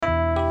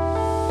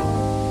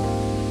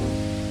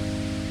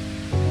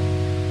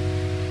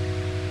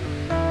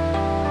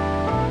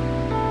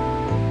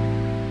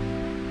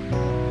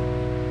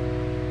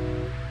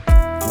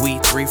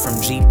GP3 from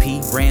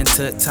GP, Ran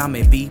to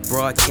Tommy B,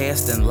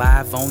 broadcasting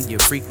live on your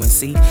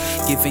frequency,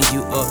 giving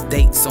you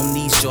updates on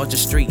these Georgia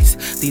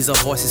streets. These are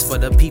voices for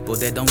the people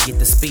that don't get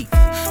to speak.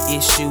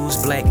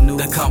 Issues, black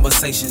news, the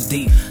conversation's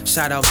deep.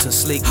 Shout out to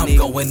Slick Nick, I'm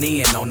going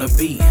in on the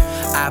beat.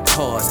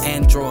 iPods,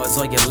 Androids,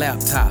 or your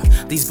laptop.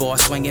 These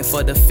boys swinging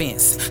for the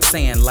fence,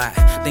 saying lie.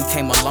 Then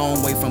came a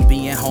long way from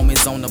being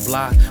homies on the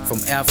block. From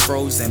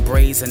afros and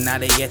braids, and now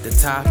they at the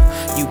top.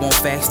 You want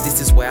facts, this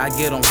is where I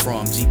get them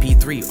from.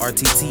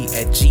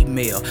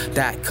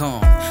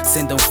 GP3RTT@gmail.com.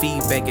 Send them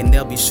feedback and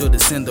they'll be sure to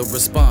send a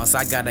response.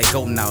 I gotta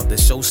go now, the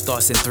show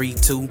starts in 3,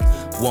 2,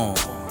 1.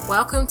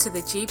 Welcome to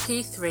the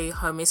GP3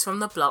 Homies from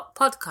the Block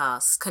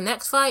podcast.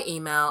 Connect via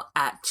email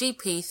at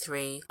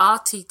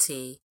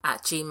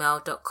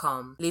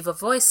gp3rtt@gmail.com. Leave a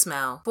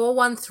voicemail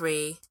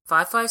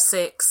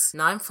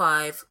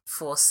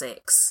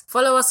 413-556-9546.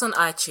 Follow us on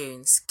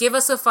iTunes. Give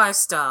us a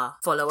 5-star.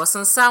 Follow us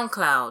on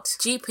SoundCloud.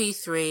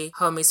 GP3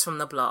 Homies from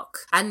the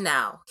Block. And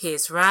now,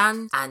 here's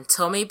Ran and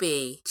Tommy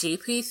B.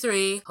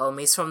 GP3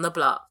 Homies from the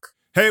Block.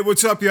 Hey,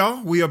 what's up,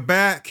 y'all? We are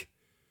back.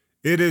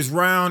 It is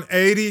round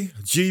 80.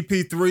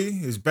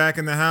 GP3 is back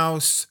in the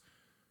house.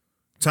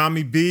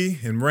 Tommy B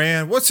and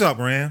Ran. What's up,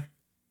 Ran?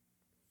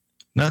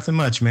 Nothing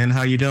much, man.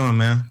 How you doing,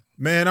 man?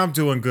 Man, I'm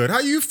doing good.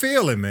 How you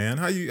feeling, man?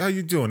 How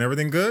you doing?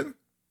 Everything good?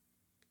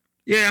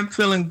 Yeah, I'm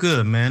feeling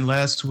good, man.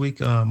 Last week,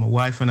 my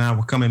wife and I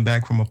were coming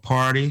back from a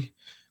party,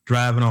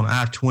 driving on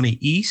I-20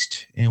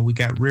 East, and we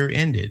got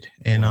rear-ended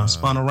and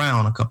spun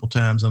around a couple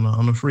times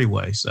on the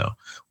freeway. So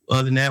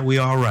other than that, we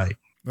all right.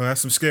 Well,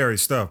 that's some scary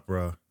stuff,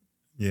 bro.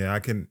 Yeah, I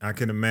can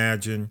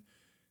imagine.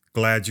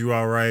 Glad you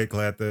all right.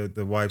 Glad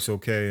the wife's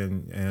okay,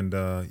 and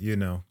you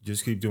know,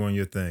 just keep doing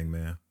your thing,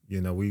 man.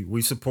 You know,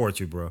 we support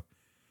you, bro.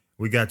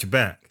 We got your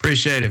back.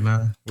 Appreciate it,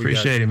 man.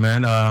 Appreciate it,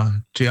 man.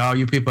 To all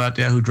you people out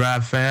there who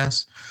drive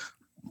fast,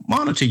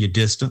 monitor your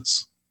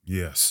distance.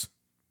 Yes.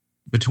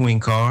 Between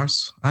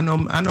cars. I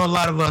know a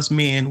lot of us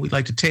men, we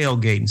like to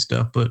tailgate and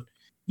stuff, but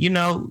you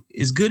know,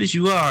 as good as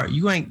you are,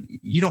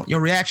 your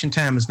reaction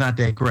time is not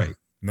that great.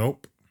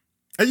 Nope.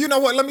 And you know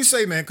what? Let me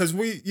say, man, because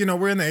we're in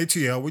the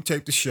ATL. We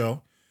tape the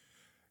show.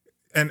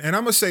 And I'm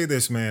going to say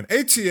this, man.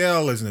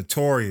 ATL is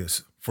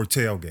notorious for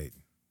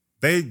tailgating.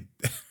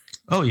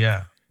 Oh,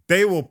 yeah.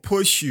 They will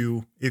push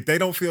you. If they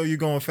don't feel you're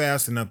going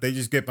fast enough, they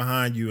just get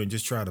behind you and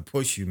just try to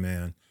push you,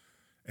 man.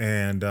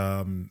 And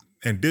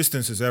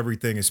distance is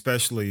everything,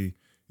 especially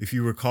if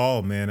you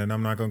recall, man, and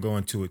I'm not going to go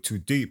into it too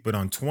deep, but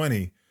on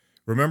 20,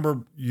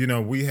 remember, you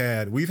know, we've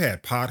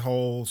had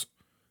potholes.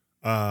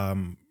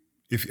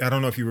 I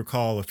don't know if you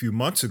recall a few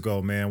months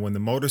ago, man, when the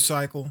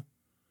motorcycle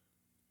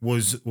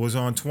was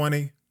on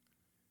 20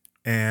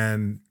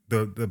 and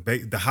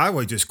the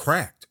highway just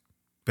cracked,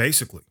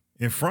 basically,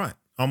 in front,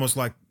 almost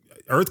like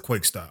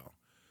earthquake style.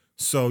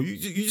 So you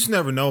just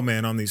never know,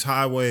 man, on these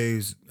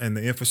highways, and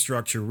the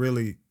infrastructure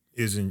really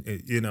isn't,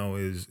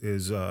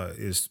 is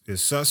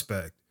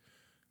suspect.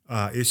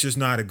 It's just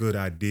not a good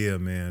idea,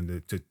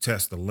 man, to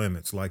test the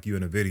limits like you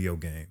in a video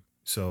game.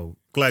 So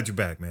glad you're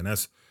back, man. I'm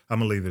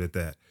gonna leave it at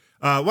that.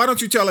 Why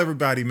don't you tell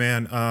everybody,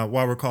 man,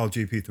 why we're called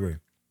GP3?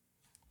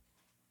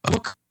 We're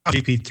called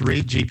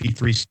GP3.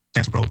 GP3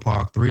 stands for Grove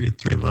Park 3. The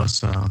three of us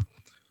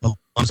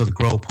belongs to the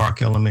Grove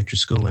Park Elementary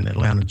School in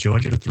Atlanta,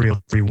 Georgia, the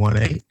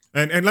 30318.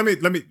 And let me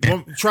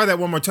try that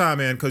one more time,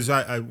 man, because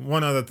I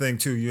one other thing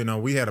too, you know,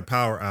 we had a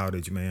power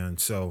outage, man,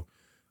 so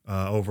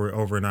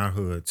over in our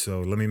hood.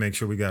 So let me make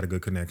sure we got a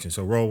good connection.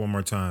 So roll one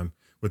more time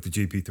with the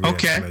GP3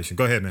 explanation.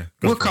 Go ahead, man.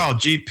 We're called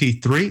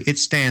GP3. It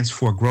stands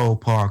for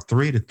Grove Park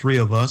 3. The three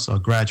of us are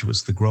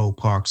graduates of the Grove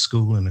Park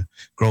School in the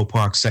Grove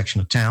Park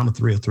section of town, the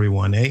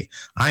 30318.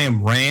 I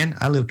am Ran.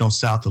 I lived on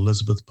South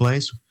Elizabeth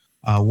Place.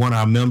 One of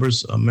our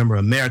members, a member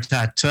of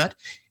Meritai Tut,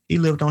 he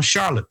lived on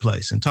Charlotte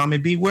Place. And Tommy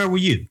B., where were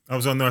you? I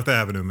was on North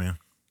Avenue, man.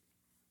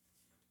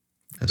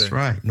 That's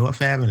right,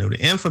 North Avenue, the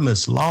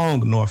infamous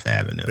long North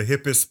Avenue. The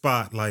hippest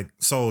spot like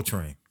Soul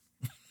Train.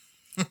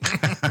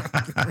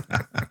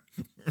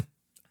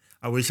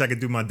 I wish I could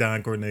do my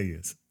Don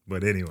Cornelius,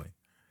 but anyway.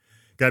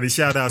 Got any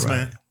shout outs, right,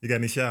 man? You got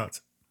any shouts?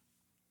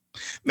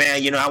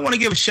 Man, you know, I want to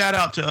give a shout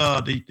out to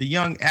the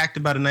young actor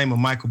by the name of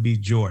Michael B.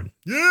 Jordan.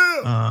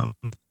 Yeah.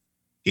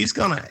 He's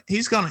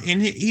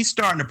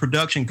starting a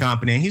production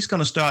company, and he's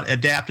gonna start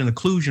adapting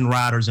occlusion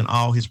riders in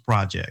all his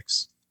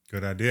projects.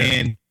 Good idea.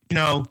 And you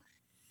know,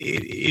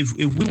 if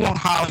we want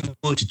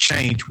Hollywood to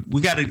change,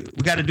 we gotta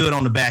do it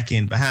on the back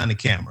end, behind the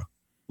camera,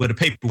 where the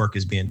paperwork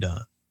is being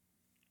done.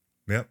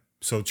 Yep.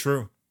 So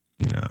true.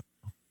 You know.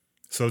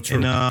 So true.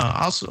 And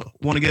I also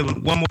want to give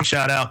one more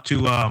shout out to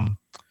the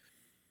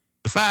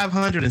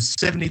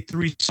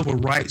 573 civil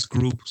rights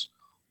groups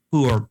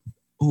who are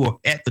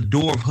at the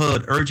door of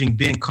HUD urging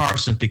Ben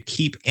Carson to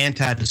keep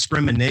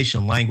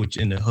anti-discrimination language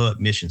in the HUD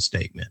mission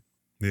statement.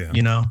 Yeah.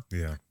 You know?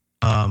 Yeah.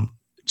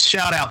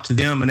 Shout out to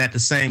them, and at the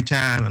same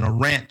time, and a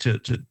rant to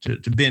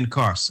Ben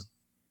Carson.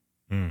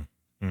 I'm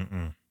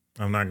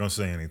not gonna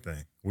say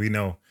anything. We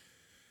know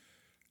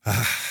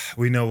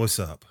what's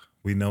up.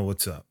 We know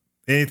what's up.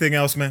 Anything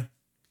else, man?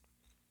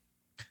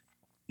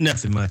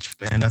 Nothing much,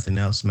 man. Nothing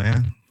else,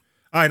 man.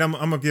 All right, I'm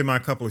gonna give my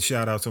couple of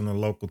shout outs on the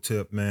local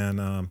tip,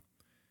 man.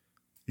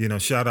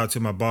 Shout out to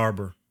my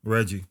barber,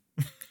 Reggie.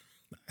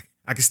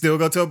 I can still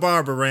go to a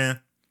barber, Ran.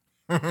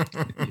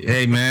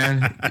 Hey,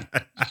 man,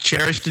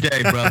 cherish the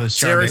day, brother.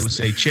 Charlie would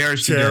say,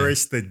 cherish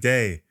the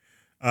day.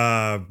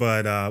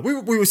 But we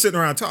were sitting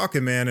around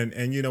talking, man,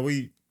 and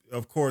we,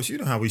 of course, you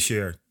know how we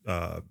share,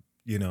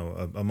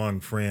 among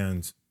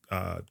friends,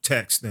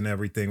 text and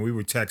everything. We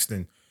were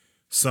texting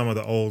some of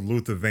the old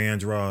Luther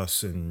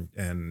Vandross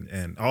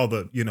and all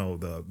the,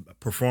 the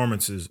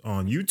performances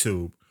on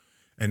YouTube.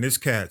 And this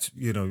cat's,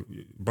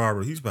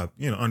 barber, he's about,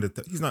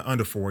 he's not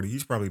under 40.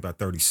 He's probably about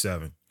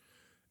 37.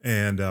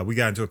 And we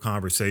got into a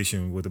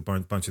conversation with a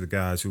bunch of the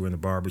guys who were in the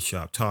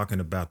barbershop talking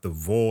about the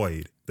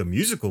void, the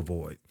musical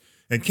void.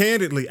 And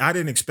candidly, I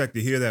didn't expect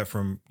to hear that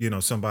from,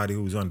 somebody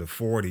who's under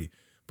 40.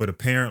 But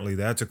apparently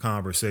that's a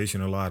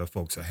conversation a lot of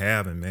folks are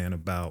having, man,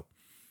 about,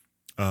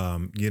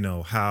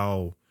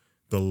 how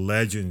the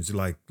legends,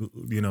 like,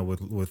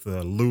 with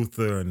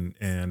Luther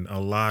and a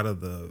lot of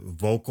the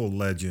vocal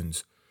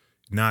legends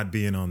not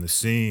being on the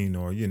scene,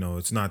 or,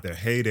 it's not their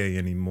heyday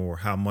anymore,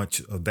 how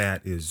much of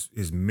that is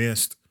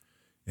missed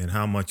and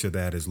how much of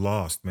that is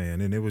lost,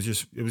 man. And it was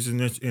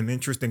an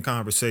interesting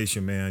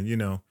conversation,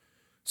 man,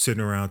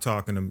 sitting around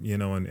talking to,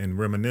 and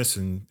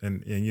reminiscing.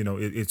 And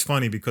it's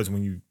funny because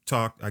when you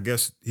talk, I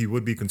guess he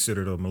would be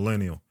considered a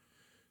millennial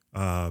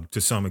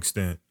to some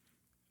extent.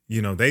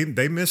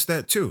 They miss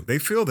that too. They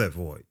feel that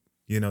void.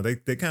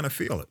 They kind of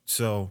feel it.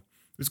 So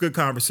it's a good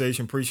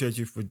conversation. Appreciate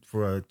you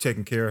for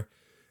taking care.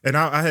 And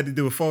I had to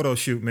do a photo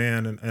shoot,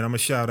 man. And I'm going to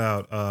shout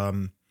out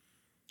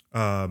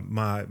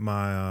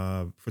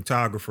my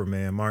photographer,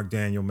 man, Mark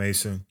Daniel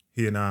Mason.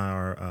 He and I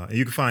are,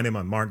 you can find him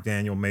at Mark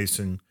Daniel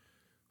Mason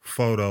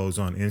Photos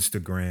on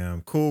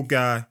Instagram. Cool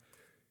guy.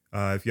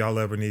 If y'all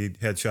ever need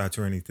headshots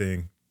or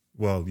anything,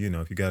 well,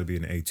 if you got to be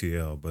in the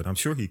ATL, but I'm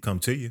sure he'd come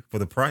to you for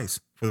the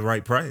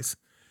right price.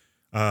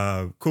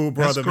 Cool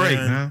brother, that's great,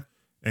 man.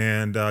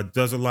 And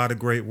does a lot of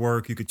great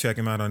work. You could check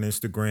him out on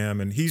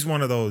Instagram. And he's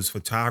one of those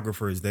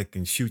photographers that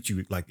can shoot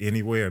you like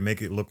anywhere and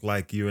make it look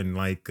like you're in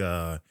like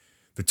the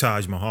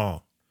Taj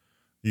Mahal.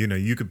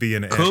 You could be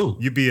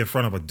you'd be in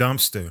front of a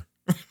dumpster.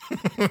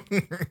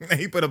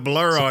 He put a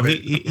blur on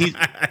it.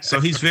 So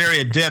he's very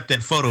adept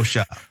at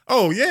Photoshop.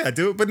 Oh yeah,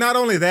 dude. But not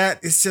only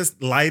that, it's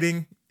just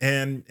lighting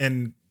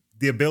and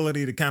the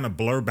ability to kind of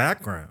blur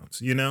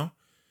backgrounds,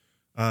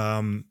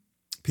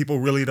 people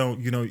really don't,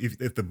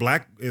 if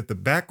the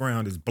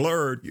background is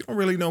blurred, you don't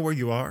really know where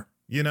you are,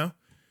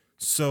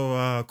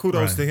 So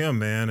kudos to him,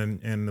 man,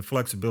 and the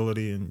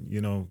flexibility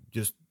and,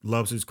 just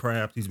loves his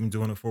craft. He's been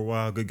doing it for a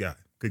while. Good guy.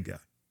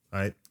 All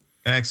right.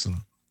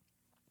 Excellent.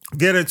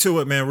 Get into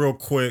it, man, real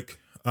quick.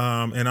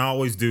 And I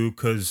always do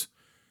because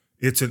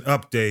it's an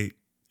update,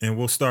 and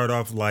we'll start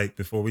off light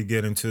before we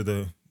get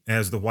into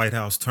as the White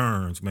House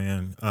turns,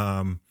 man.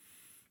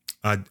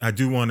 I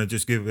do want to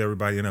just give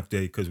everybody an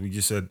update because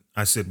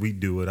I said we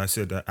do it. I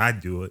said I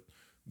do it.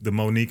 The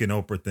Monique and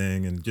Oprah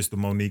thing and just the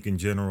Monique in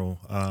general.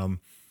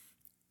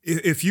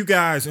 If you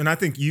guys, and I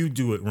think you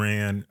do it,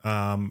 Rand,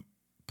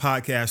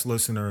 podcast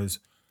listeners,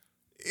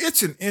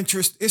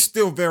 it's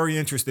still very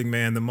interesting,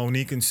 man. The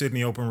Monique and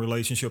Sydney Open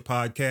Relationship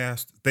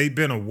podcast, they've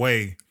been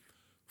away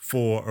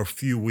for a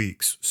few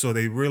weeks, so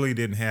they really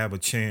didn't have a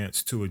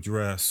chance to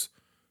address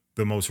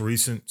the most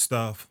recent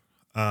stuff.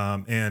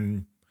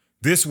 And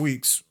this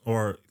week's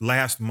or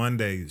last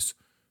Monday's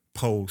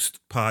post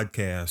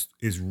podcast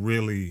is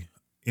really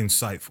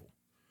insightful.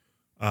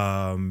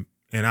 And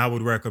I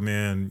would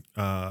recommend,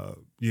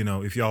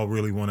 if y'all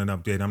really want an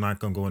update, I'm not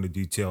going to go into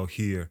detail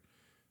here,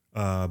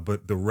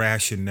 but the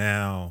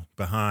rationale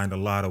behind a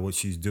lot of what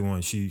she's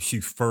doing, she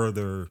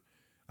further,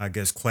 I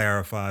guess,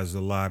 clarifies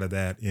a lot of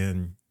that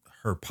in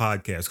her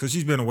podcast because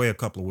she's been away a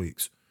couple of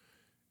weeks.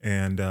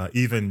 And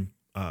even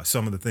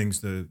some of the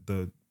things,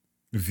 the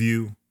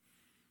View,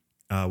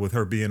 with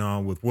her being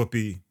on with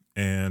Whoopi,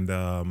 and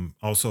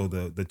also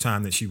the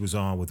time that she was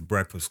on with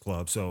Breakfast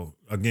Club. So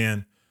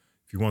again,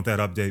 if you want that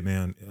update,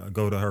 man,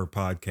 go to her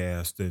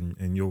podcast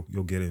and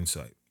you'll get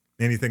insight.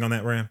 Anything on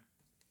that, Ram?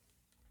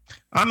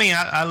 I mean,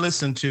 I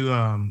listened to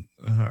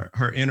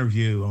her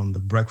interview on the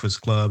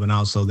Breakfast Club, and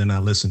also then I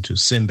listened to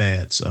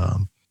Sinbad's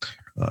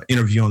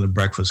interview on the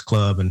Breakfast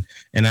Club, and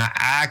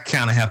I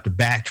kind of have to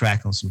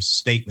backtrack on some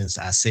statements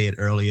I said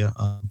earlier.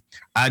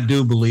 I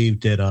do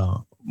believe that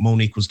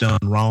Monique was done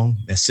wrong.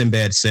 As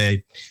Sinbad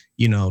said,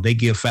 they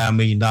give $5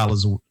 million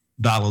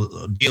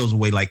deals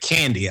away like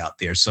candy out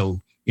there.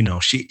 So,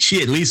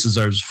 she at least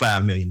deserves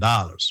 $5 million.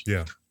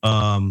 Yeah.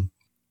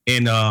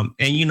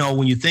 And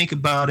when you think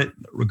about it,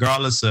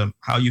 regardless of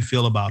how you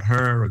feel about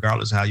her,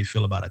 regardless of how you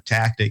feel about her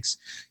tactics,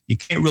 you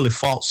can't really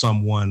fault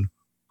someone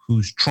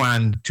who's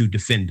trying to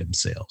defend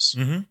themselves.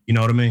 Mm-hmm. You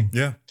know what I mean?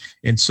 Yeah.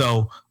 And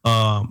so,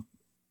 I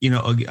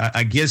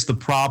guess the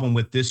problem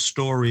with this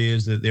story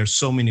is that there's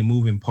so many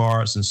moving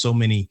parts and so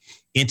many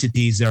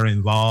entities that are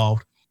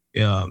involved.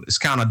 It's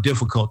kind of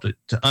difficult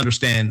to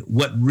understand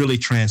what really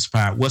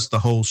transpired. What's the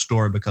whole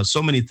story? Because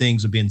so many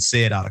things are being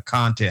said out of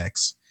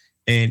context,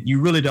 and you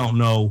really don't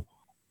know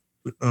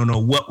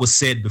what was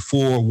said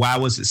before, why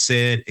was it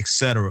said,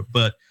 etc.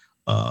 But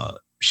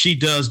she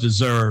does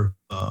deserve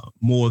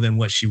more than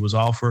what she was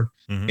offered,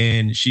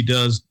 and she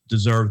does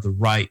deserve the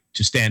right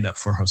to stand up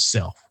for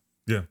herself.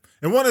 Yeah,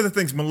 and one of the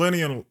things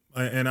Millennial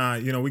and I,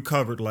 we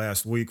covered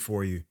last week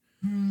for you,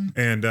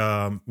 and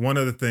one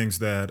of the things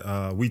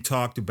that we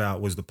talked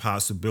about was the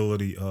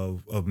possibility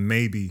of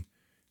maybe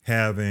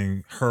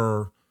having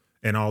her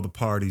and all the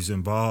parties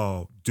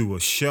involved do a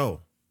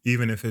show,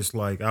 even if it's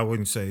like, I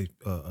wouldn't say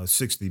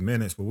 60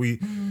 minutes, but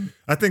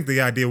I think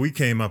the idea we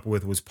came up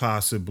with was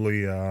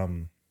possibly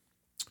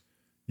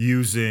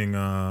using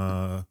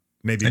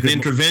maybe an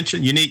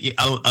intervention. You need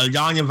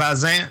Yanya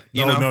Vazant.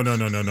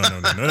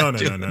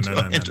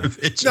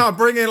 No,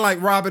 bring in like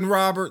Robin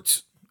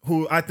Roberts,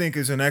 who I think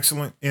is an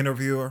excellent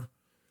interviewer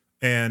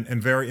and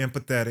very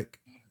empathetic,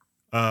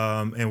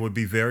 and would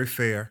be very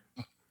fair.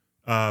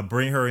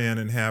 Bring her in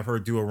and have her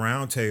do a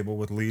roundtable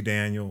with Lee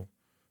Daniel,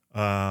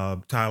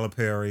 Tyler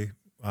Perry,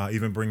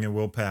 even bring in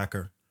Will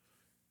Packer,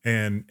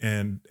 and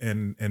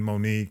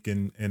Monique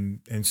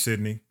and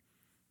Sydney.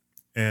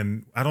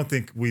 And I don't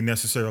think we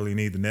necessarily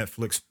need the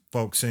Netflix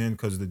folks in,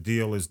 because the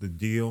deal is the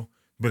deal,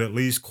 but at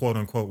least, quote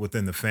unquote,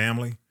 within the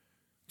family,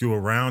 do a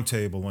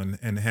roundtable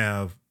and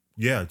have,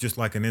 just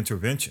like an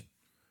intervention.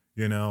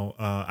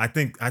 I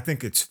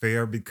think it's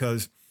fair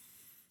because,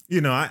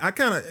 I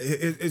kind of,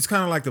 it's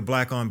kind of like the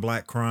black on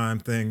black crime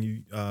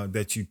thing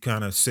that you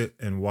kind of sit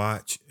and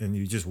watch, and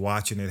you just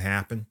watching it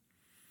happen,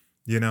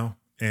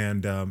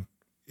 and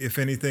if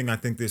anything, I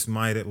think this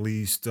might at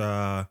least,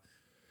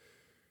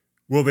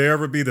 will there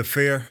ever be the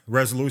fair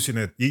resolution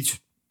that each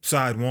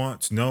side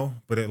wants? No,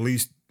 but at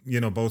least,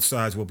 both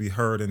sides will be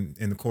heard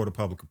in the court of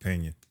public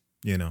opinion.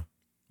 I'll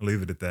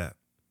leave it at that.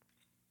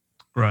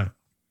 Right.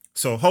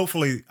 So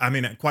hopefully,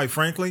 quite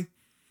frankly,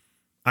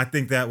 I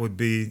think that would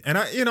be, and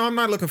I'm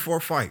not looking for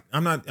a fight.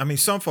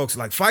 Some folks are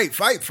like,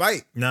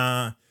 fight.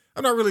 Nah,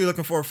 I'm not really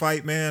looking for a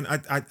fight, man.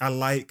 I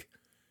like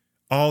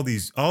all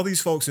these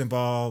folks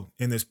involved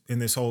in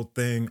this whole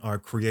thing are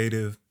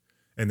creative,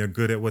 and they're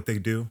good at what they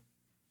do,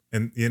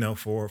 and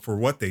for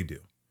what they do.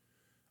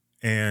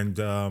 And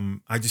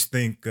I just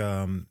think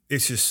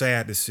it's just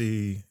sad to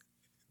see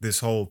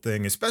this whole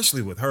thing,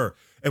 especially with her.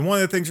 And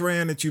one of the things,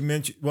 Rand, that you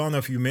mentioned, well, I don't know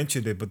if you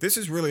mentioned it, but this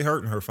is really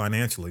hurting her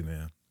financially,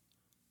 man.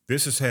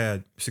 This has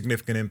had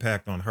significant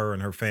impact on her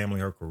and her family,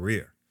 her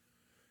career.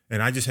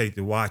 And I just hate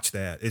to watch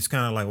that. It's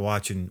kind of like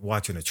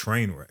watching a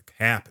train wreck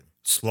happen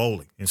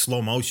slowly, in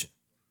slow motion.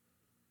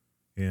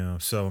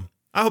 So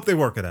I hope they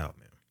work it out,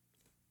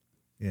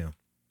 man.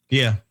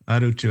 Yeah, I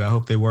do too. I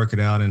hope they work it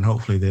out, and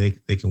hopefully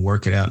they can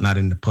work it out, not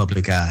in the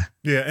public eye.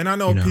 Yeah, and I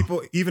know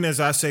people, even as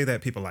I say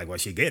that, people are like, well,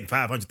 she getting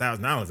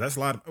 $500,000. That's a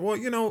lot.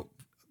 Well,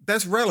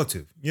 that's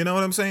relative. You know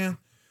what I'm saying?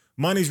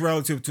 Money's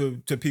relative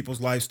to people's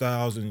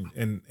lifestyles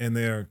and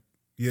their,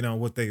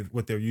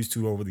 what they're used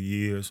to over the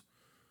years.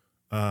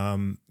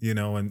 And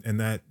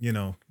that,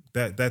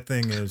 that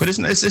thing is. But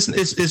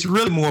it's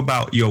really more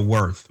about your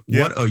worth.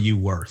 Yeah. What are you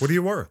worth? What are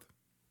you worth?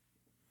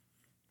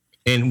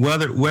 And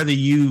whether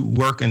you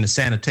work in the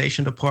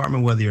sanitation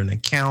department, whether you're an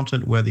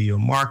accountant, whether you're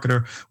a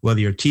marketer,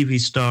 whether you're a TV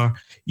star,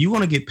 you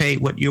want to get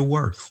paid what you're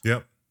worth.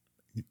 Yep.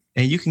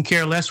 And you can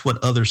care less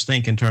what others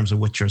think in terms of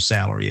what your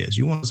salary is.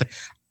 You want to say,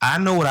 I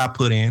know what I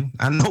put in.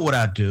 I know what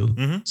I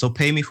do. So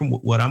pay me from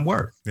what I'm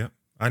worth. Yep.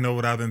 I know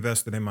what I've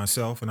invested in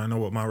myself, and I know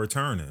what my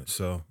return is.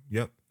 So,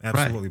 yep,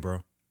 absolutely, right.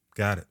 Bro.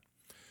 Got it.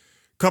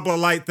 Couple of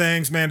light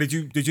things, man. Did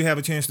you have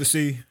a chance to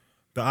see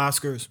the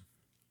Oscars?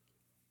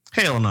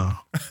 Hell no.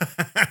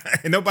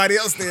 And nobody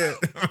else did.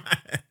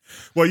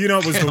 Well,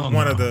 it was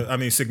one of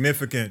the,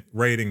 significant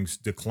ratings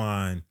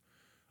decline.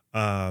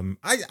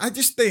 I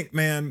just think,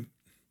 man,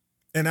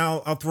 and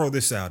I'll throw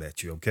this out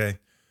at you, okay?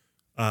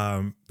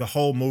 The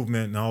whole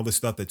movement and all the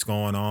stuff that's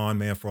going on,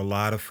 man, for a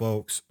lot of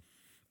folks,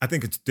 I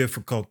think it's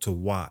difficult to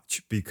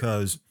watch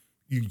because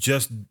you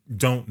just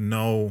don't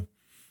know.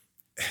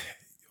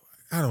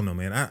 I don't know,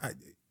 man. I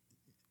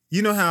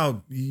you know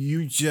how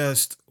you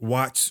just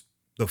watch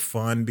the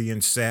fun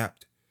being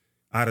sapped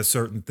out of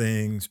certain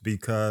things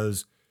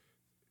because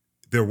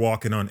they're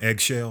walking on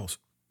eggshells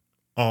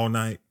all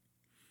night.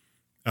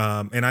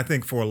 And I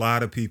think for a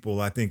lot of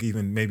people, I think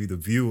even maybe the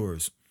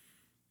viewers,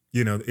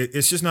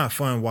 it's just not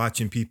fun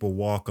watching people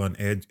walk on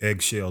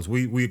eggshells.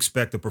 We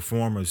expect the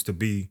performers to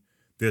be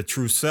their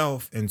true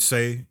self and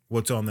say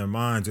what's on their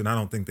minds. And I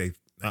don't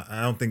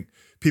think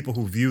people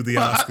who view the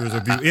Oscars or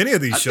view any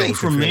of these shows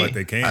feel like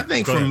they can. I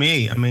think for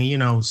me,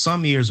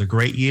 some years are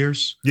great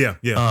years.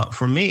 Yeah.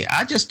 For me,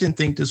 I just didn't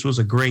think this was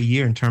a great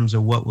year in terms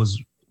of what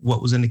was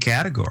in the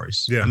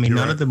categories. Yeah,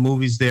 none of the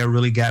movies there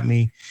really got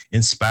me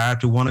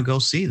inspired to want to go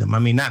see them.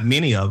 Not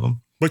many of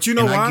them. But you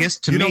know why? I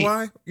guess know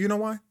why? You know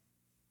why?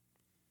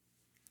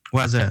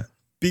 Why is that?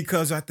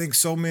 Because I think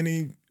so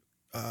many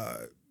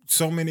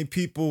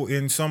people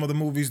in some of the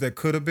movies that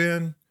could have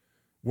been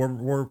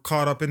were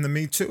caught up in the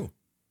Me Too.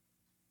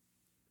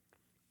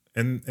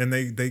 And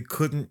they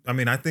couldn't.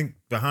 I think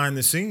behind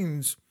the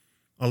scenes,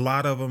 a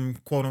lot of them,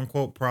 quote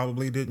unquote,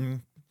 probably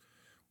didn't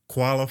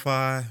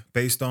qualify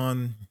based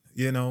on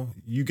you know,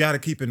 you got to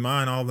keep in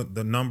mind all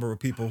the number of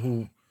people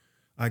who,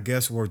 I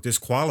guess, were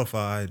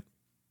disqualified.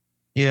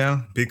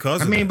 Yeah,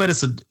 because I of mean,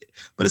 that.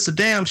 but it's a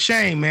damn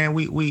shame, man.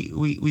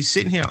 We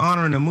sitting here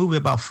honoring a movie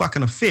about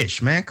fucking a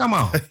fish, man. Come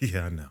on.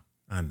 Yeah,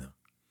 I know.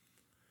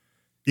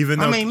 Even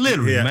though, I mean,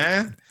 literally, yeah,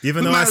 man.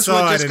 Even We though I might as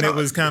well saw it just and it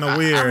was kind of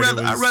weird.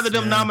 I'd rather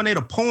them yeah. nominate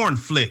a porn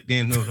flick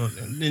than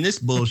this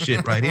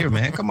bullshit right here,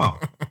 man. Come on.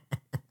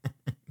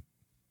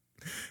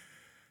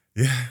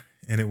 Yeah,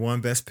 and it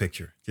won Best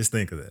Picture. Just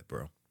think of that,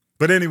 bro.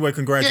 But anyway,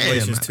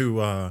 congratulations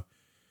to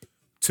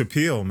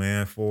Peele,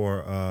 man,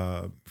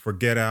 for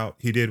Get Out.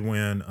 He did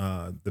win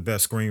the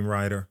Best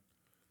Screenwriter,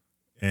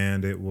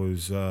 and it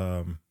was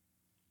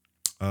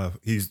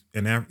he's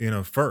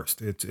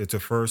first. It's a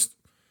first.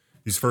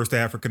 He's first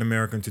African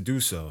American to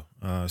do so.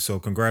 So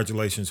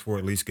congratulations for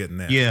at least getting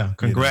that. Yeah,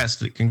 congrats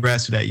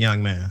to that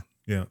young man.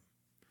 Yeah.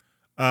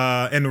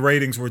 And the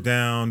ratings were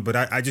down, but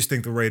I just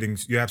think the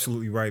ratings, you're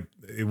absolutely right.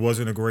 It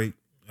wasn't a great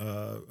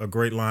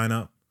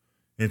lineup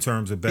in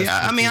terms of best. Yeah,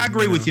 I mean, I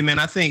agree with you, man.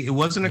 I think it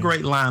wasn't a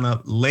great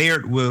lineup,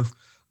 layered with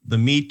the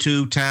Me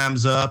Too,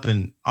 Time's Up,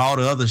 and all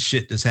the other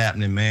shit that's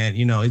happening, man.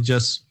 You know, it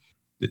just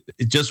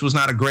was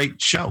not a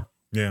great show.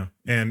 Yeah.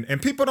 And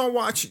people don't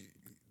watch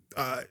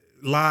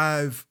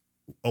live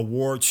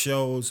award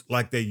shows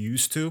like they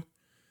used to.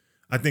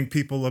 I think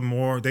people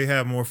they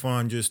have more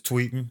fun just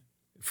tweeting,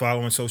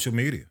 following social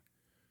media.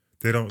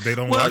 They don't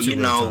watch it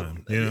real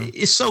time. You know?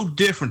 It's so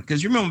different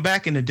because you remember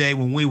back in the day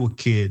when we were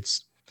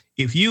kids,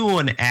 if you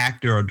were an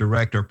actor or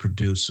director or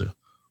producer,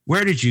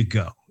 where did you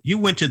go? You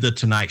went to the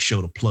Tonight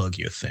Show to plug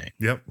your thing.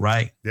 Yep.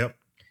 Right? Yep.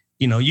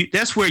 You know,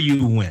 that's where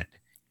you went.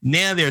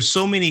 Now there's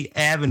so many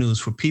avenues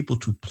for people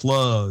to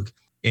plug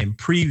and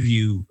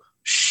preview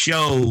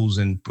shows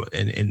and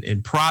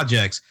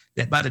projects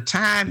that by the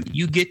time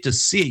you get to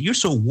see it, you're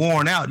so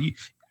worn out.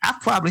 I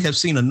probably have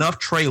seen enough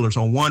trailers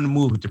on one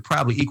movie to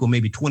probably equal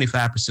maybe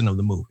 25% of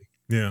the movie.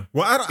 Yeah.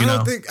 Well, I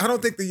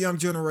don't think the young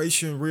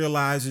generation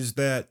realizes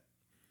that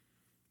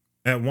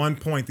at one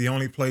point the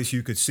only place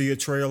you could see a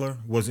trailer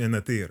was in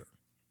the theater.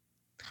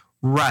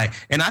 Right.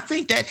 And I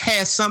think that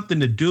has something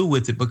to do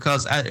with it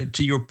because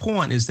to your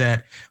point is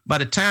that by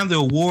the time the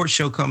award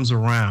show comes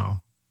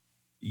around,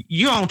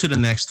 you're on to the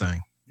next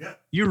thing. Yeah.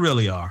 You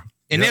really are.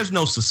 And there's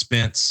no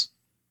suspense,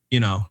 you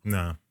know.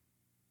 No.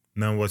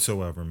 None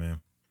whatsoever, man.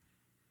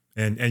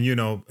 And you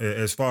know,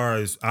 as far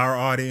as our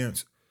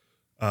audience,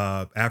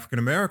 African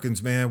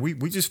Americans, man,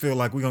 we just feel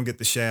like we're gonna get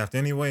the shaft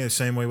anyway. The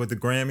same way with the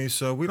Grammys,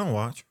 so we don't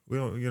watch. We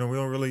don't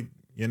really,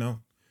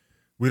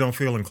 we don't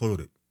feel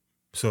included.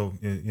 So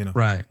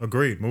right.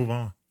 Agreed. Move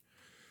on.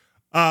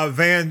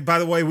 Van, by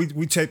the way,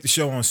 we taped the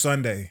show on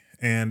Sunday,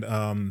 and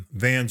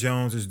Van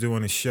Jones is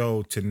doing a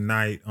show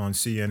tonight on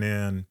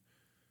CNN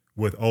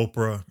with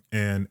Oprah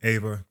and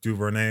Ava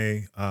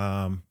DuVernay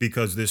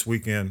because this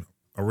weekend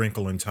A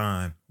Wrinkle in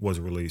Time was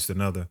released.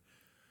 Another,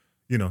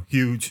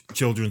 huge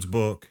children's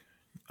book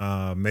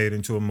made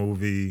into a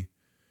movie.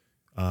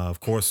 Of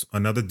course,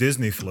 another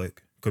Disney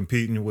flick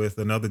competing with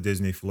another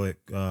Disney flick,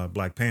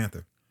 Black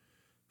Panther.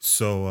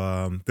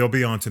 So they'll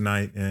be on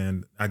tonight,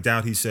 and I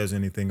doubt he says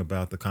anything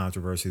about the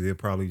controversy. They're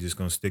probably just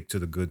going to stick to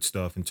the good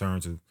stuff in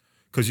terms of,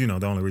 because the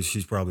only reason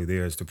she's probably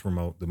there is to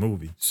promote the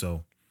movie.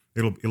 So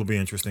it'll be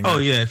interesting. Oh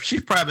yeah, she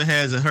probably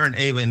has her and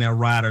Ava and their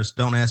riders.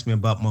 Don't ask me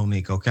about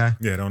Monique, okay?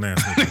 Yeah, don't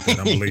ask me about that.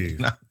 I'm gonna leave.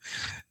 No.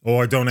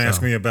 Or don't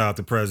ask me about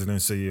the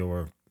presidency,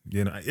 or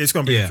it's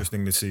going to be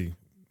interesting to see,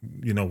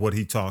 what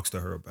he talks to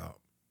her about.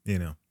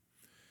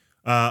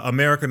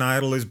 American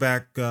Idol is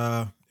back.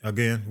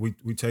 Again,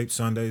 we tape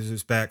Sundays.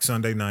 It's back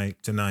Sunday night.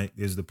 Tonight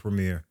is the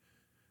premiere.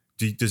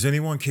 Does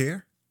anyone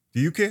care? Do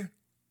you care?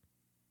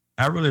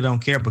 I really don't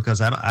care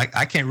because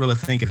I can't really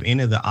think of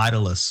any of the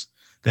idolists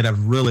that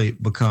have really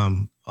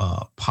become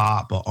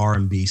pop or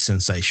R&B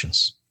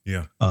sensations.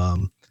 Yeah.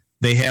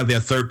 They have their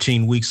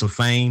 13 weeks of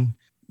fame.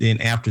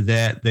 Then after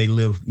that, they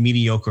live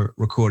mediocre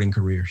recording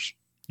careers.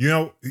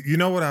 You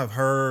know what I've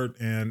heard,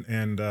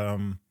 and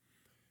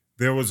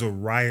there was a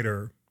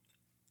writer,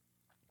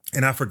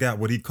 and I forgot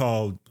what he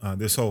called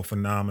this whole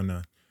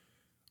phenomena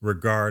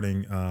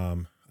regarding,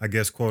 I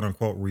guess, quote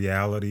unquote,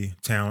 reality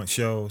talent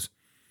shows.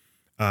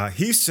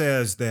 He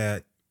says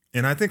that,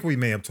 and I think we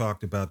may have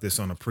talked about this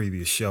on a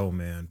previous show,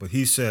 man, but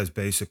he says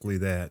basically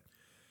that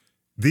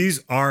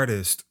these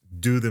artists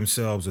do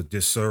themselves a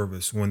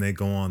disservice when they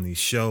go on these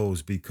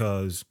shows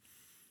because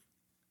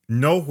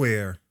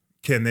nowhere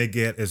can they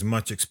get as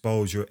much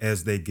exposure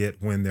as they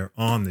get when they're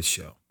on the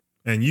show.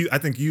 And I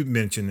think you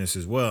mentioned this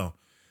as well,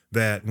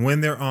 that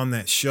when they're on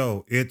that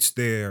show, it's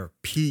their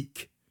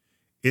peak,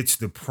 it's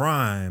the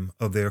prime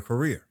of their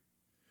career.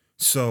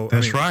 So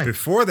that's right.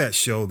 Before that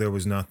show, there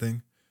was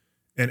nothing.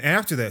 And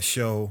after that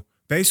show,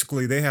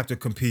 basically they have to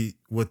compete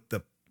with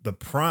the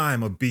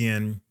prime of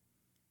being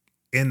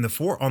on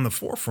the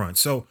forefront.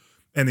 So,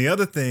 and the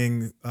other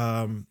thing,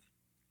 I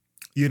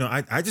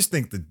just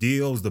think the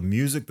deals, the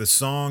music, the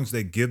songs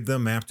they give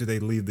them after they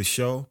leave the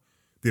show,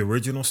 the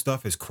original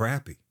stuff is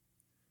crappy.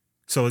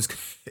 So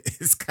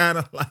it's kind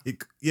of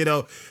like,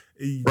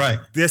 Right.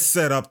 This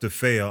set up to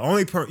fail.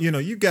 Only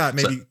you got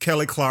maybe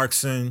Kelly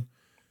Clarkson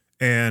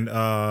and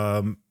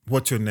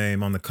what's her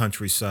name on the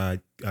country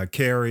side?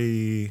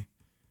 Carrie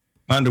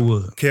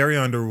Underwood.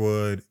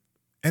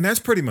 And that's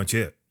pretty much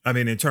it. I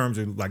mean, in terms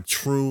of like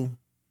true,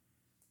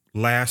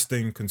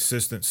 lasting,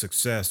 consistent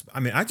success. I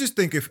mean, I just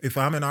think if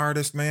I'm an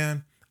artist,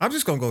 man, I'm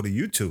just going to go to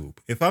YouTube.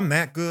 If I'm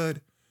that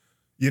good,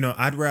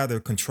 I'd rather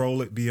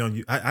control it, be on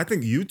you. I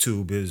think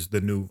YouTube is the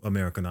new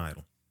American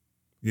Idol,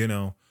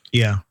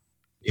 Yeah.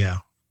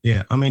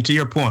 I mean, to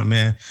your point,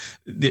 man,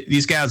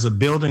 these guys are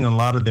building a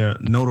lot of their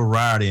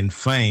notoriety and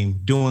fame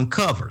doing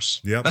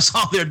covers. Yep. That's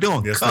all they're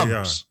doing. Yes,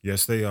 covers.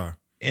 Yes, they are.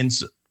 And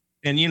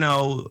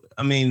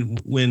I mean,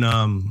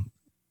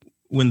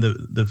 when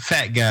the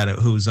fat guy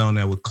who was on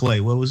there with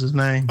Clay, what was his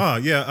name? Oh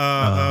yeah,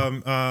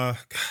 God,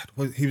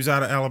 he was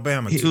out of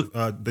Alabama.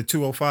 The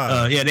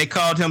 205. Yeah, they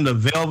called him the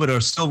Velvet or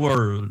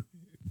Silver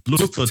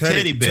Luther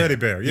Teddy Bear. Teddy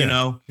Bear.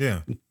 Yeah.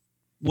 Yeah.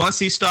 Once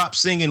he stopped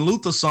singing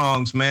Luther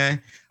songs,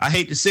 man, I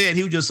hate to say it,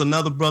 he was just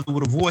another brother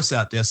with a voice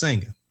out there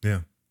singing.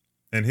 Yeah,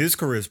 and his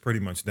career is pretty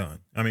much done.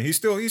 I mean, he's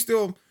still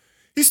touring.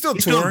 He's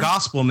doing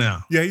gospel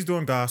now. Yeah, he's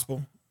doing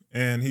gospel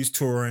and he's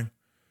touring.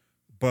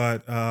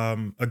 But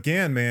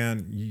again,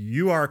 man,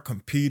 you are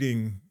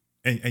competing,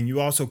 and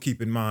you also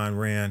keep in mind,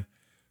 Rand,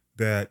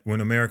 that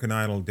when American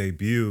Idol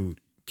debuted,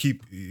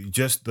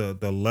 just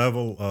the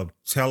level of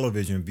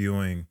television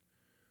viewing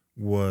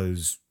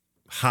was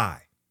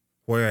high,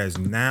 whereas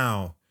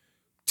now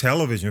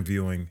television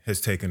viewing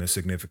has taken a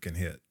significant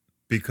hit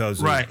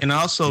because right, and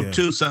also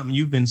too something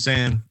you've been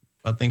saying.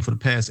 I think for the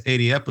past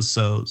 80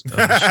 episodes of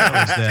the show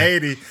is that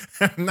 80.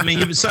 I mean,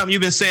 you've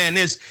been saying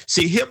this.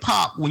 See, hip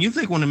hop, when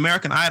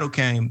American Idol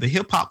came, the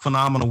hip hop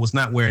phenomenon was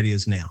not where it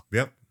is now.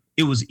 Yep.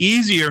 It was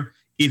easier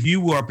if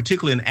you were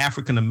particularly an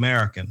African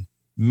American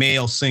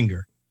male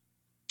singer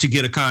to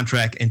get a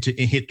contract and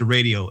hit the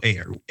radio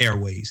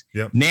airways.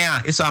 Yep.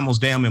 Now it's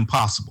almost damn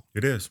impossible.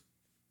 It is.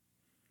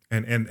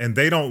 And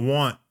they don't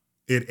want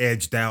it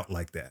edged out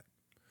like that.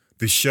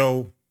 The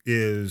show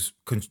is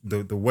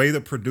the way the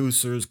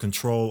producers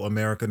control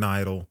American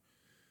Idol.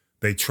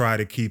 They try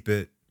to keep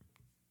it,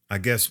 I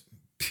guess,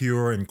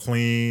 pure and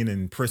clean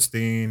and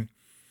pristine,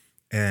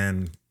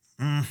 and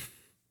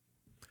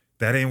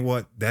that ain't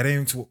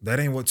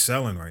what's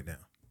selling right now.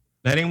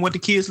 That ain't what the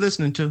kids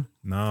listening to.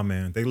 Nah,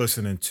 man, they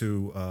listening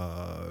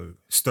to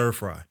Stir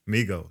Fry,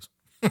 Migos.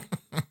 I'm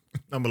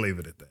gonna leave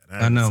it at that.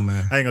 I know,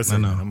 man. I ain't gonna say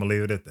that. I'm gonna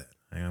leave it at that.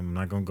 I'm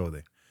not gonna go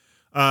there.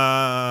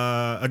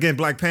 Again,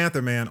 Black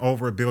Panther, man,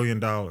 over $1 billion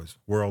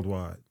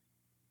worldwide.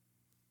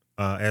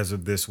 As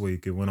of this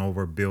week, it went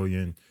over $1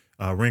 billion.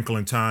 Wrinkle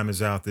in Time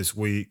is out this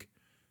week,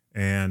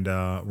 and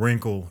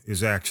Wrinkle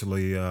is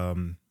actually,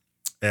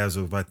 as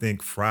of I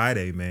think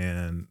Friday,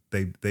 man,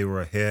 they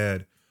were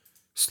ahead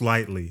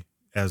slightly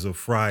as of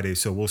Friday.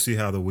 So we'll see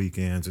how the week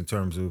ends in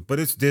terms of, but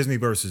it's Disney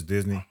versus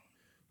Disney.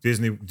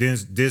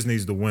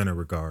 Disney's the winner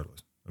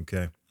regardless.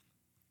 Okay.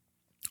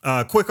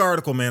 Quick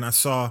article, man.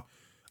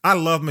 I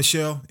love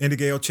Michelle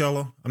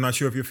Ndegeocello. I'm not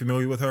sure if you're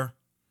familiar with her.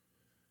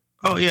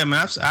 Oh yeah,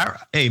 man.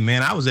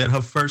 I was at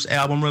her first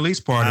album release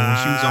party when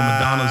she was on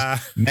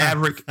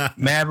Madonna's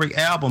Maverick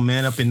album,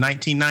 man, up in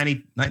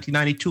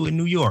 1992 in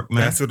New York,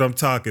 man. That's what I'm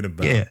talking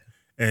about. Yeah.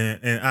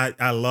 And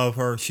I love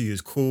her. She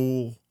is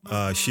cool.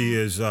 She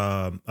is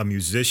a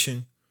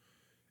musician,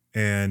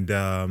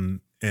 and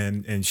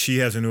she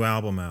has a new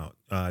album out.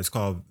 It's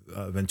called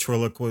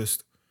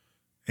Ventriloquist,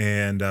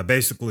 and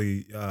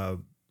basically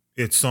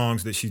it's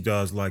songs that she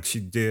does, like she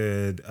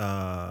did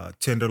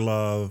Tender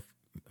Love,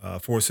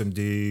 For Some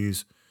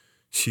D's.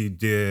 She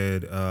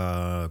did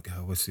God,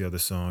 what's the other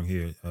song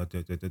here?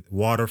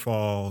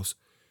 Waterfalls.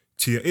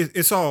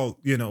 It's all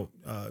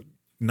 90s,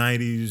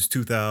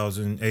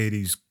 2000s,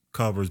 80s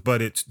covers,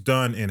 but it's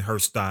done in her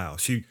style.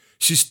 She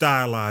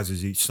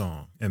stylizes each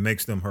song and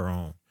makes them her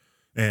own.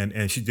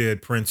 And she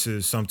did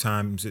Prince's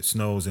Sometimes It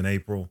Snows in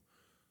April.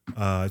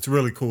 It's a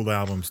really cool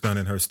album. It's done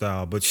in her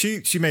style. But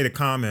she made a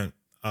comment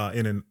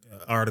in an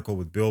article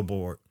with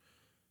Billboard,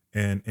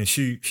 and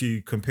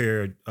she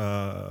compared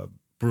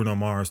Bruno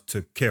Mars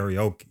to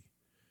karaoke.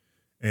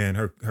 And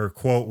her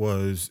quote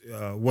was,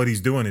 what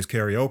he's doing is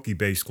karaoke,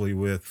 basically,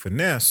 with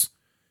finesse.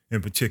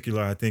 In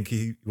particular, I think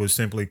he was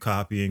simply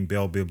copying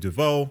Belle Biv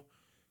DeVoe.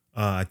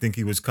 I think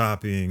he was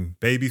copying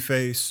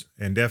Babyface,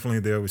 and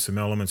definitely there was some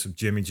elements of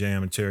Jimmy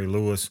Jam and Terry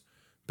Lewis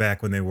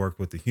back when they worked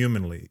with the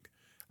Human League.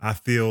 I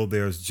feel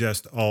there's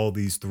just all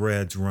these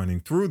threads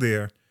running through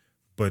there,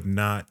 but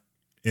not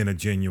in a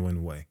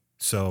genuine way.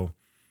 So,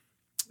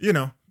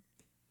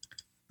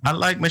 I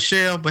like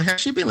Michelle, but has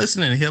she been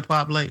listening to hip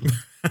hop lately?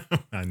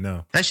 I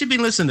know. Has she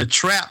been listening to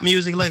trap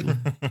music lately?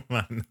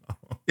 I know.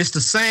 It's the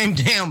same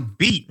damn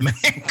beat, man.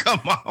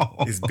 Come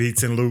on. It's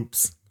beats and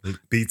loops.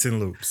 Beats and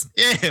loops.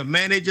 Yeah,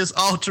 man. They just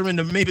altering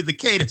maybe the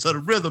cadence or the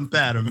rhythm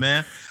pattern,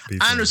 man.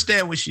 I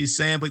understand what she's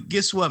saying, but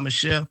guess what,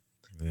 Michelle?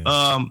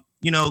 Yeah.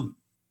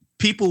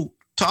 People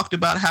talked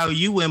about how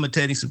you were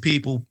imitating some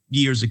people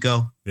years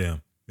ago. Yeah.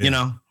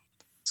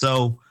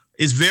 So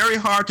it's very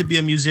hard to be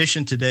a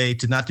musician today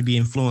to not to be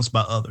influenced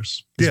by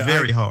others. It's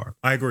very hard.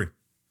 I agree.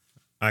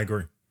 I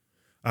agree.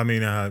 I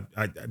mean,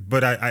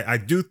 I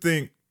do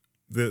think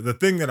the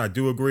thing that I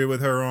do agree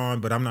with her on,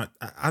 but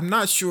I'm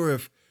not sure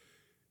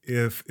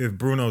if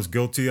Bruno's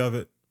guilty of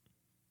it.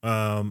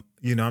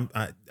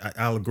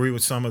 I'll agree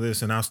with some of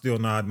this, and I'll still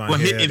nod my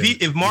head.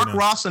 If Mark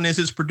Ronson is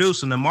his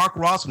producer, then Mark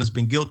Ronson has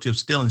been guilty of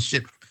stealing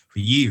shit for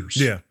years.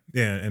 Yeah,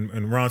 and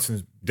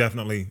Ronson's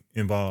definitely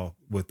involved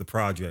with the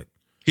project.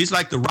 He's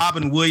like the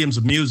Robin Williams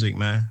of music,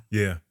 man.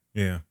 Yeah.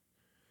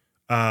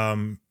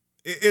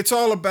 It's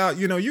all about,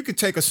 you could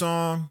take a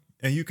song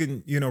and you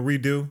can,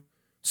 redo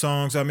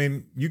songs. I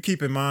mean, you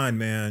keep in mind,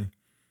 man,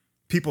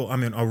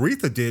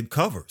 Aretha did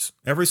covers.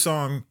 Every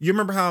song, you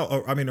remember how,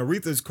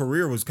 Aretha's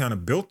career was kind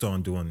of built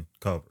on doing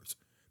covers.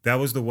 That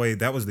was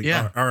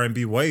the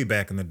R&B way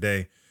back in the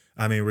day.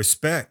 I mean,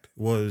 Respect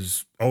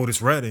was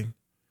Otis Redding,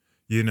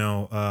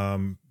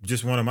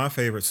 just one of my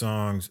favorite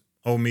songs,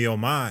 Oh Me, Oh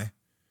My,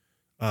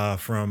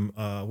 from,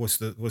 what's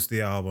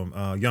the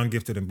album? Young,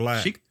 Gifted, and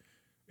Black.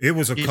 It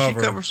was a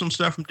cover. She covered some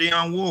stuff from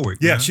Dionne Warwick.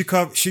 Yeah, man.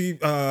 she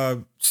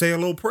Say a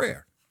Little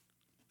Prayer.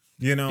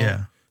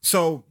 Yeah.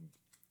 So,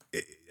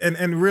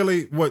 and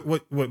really,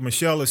 what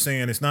Michelle is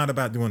saying, it's not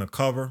about doing a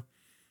cover.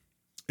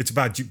 It's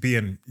about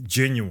being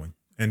genuine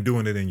and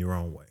doing it in your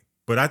own way.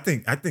 But I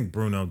think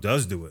Bruno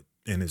does do it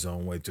in his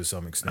own way to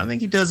some extent. I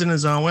think he does it in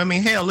his own way. I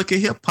mean, hell, look at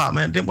hip hop,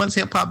 man. Wasn't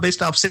hip hop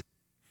based off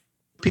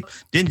people?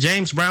 Didn't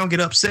James Brown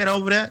get upset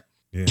over that?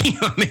 Yeah. You know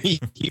what I mean?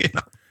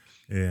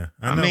 Yeah.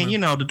 I mean,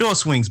 the door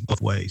swings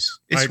both ways.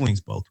 It swings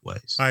both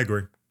ways. I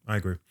agree.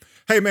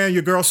 Hey, man,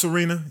 your girl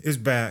Serena is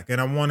back. And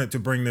I wanted to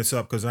bring this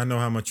up because I know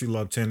how much you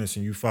love tennis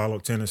and you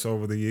followed tennis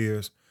over the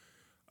years.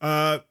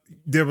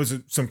 There was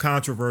some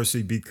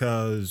controversy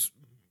because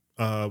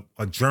a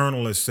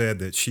journalist said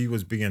that she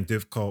was being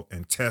difficult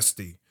and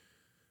testy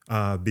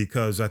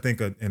because I think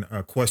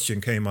a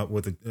question came up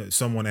with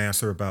someone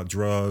asked her about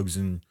drugs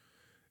and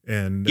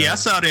I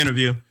saw the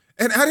interview.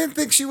 And I didn't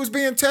think she was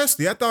being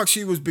testy. I thought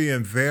she was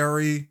being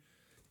very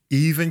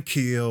even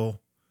keel,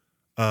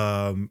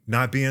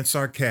 not being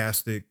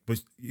sarcastic. But,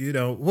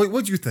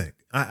 what'd you think?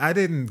 I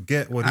didn't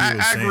get what he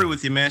was saying. I agree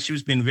with you, man. She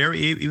was being very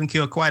even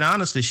keel. Quite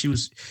honestly,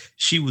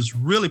 she was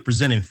really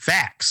presenting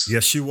facts.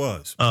 Yes, she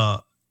was.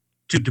 To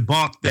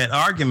debunk that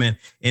argument.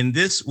 And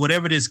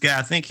whatever this guy,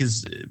 I think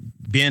has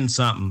been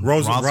something.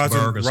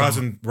 Rosenberg or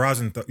something.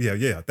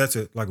 Yeah, that's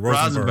it. Like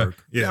Rosenberg.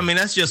 Yeah. I mean,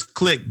 that's just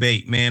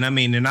clickbait, man. I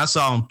mean, and I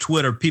saw on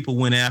Twitter, people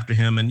went after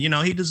him and,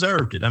 he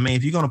deserved it. I mean,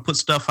 if you're going to put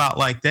stuff out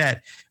like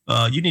that,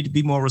 you need to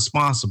be more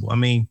responsible. I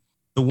mean,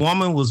 the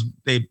woman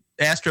they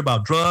asked her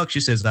about drugs. She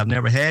says, I've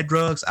never had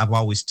drugs. I've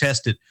always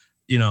tested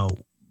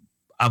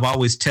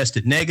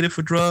negative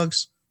for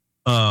drugs.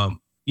 Then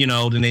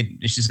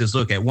she says,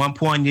 look, at one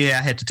point,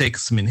 I had to take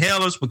some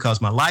inhalers because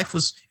my life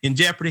was in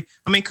jeopardy.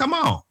 I mean, come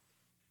on.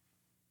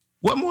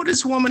 What more does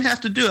this woman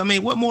have to do? I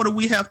mean, what more do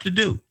we have to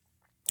do?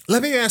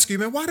 Let me ask you,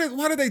 man, why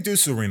do they do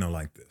Serena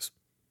like this?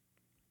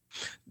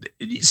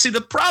 See,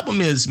 the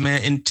problem is,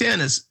 man, in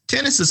tennis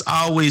has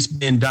always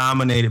been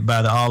dominated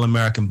by the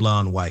all-American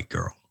blonde white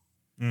girl.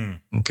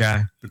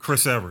 Okay? The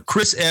Chris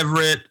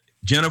Everett,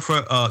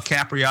 Jennifer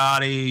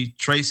Capriati,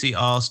 Tracy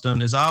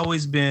Austin has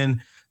always been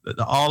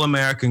the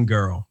all-American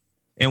girl.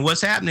 And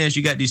what's happening is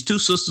you got these two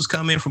sisters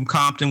come in from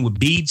Compton with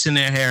beads in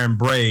their hair and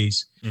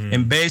braids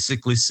and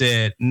basically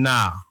said,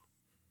 nah,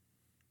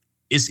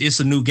 it's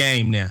a new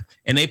game now.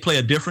 And they play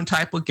a different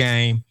type of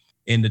game.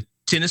 And the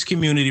tennis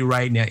community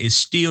right now is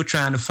still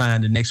trying to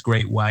find the next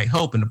great white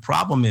hope. And the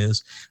problem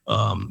is,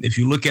 if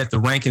you look at the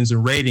rankings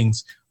and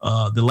ratings,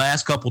 the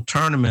last couple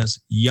tournaments,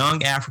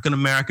 young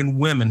African-American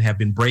women have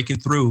been breaking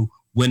through,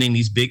 winning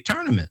these big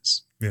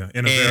tournaments. Yeah,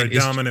 in a very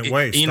dominant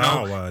way,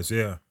 style-wise,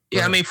 yeah.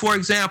 Yeah, I mean, for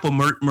example,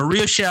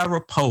 Maria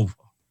Sharapova,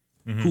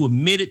 who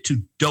admitted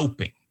to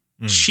doping,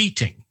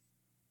 cheating,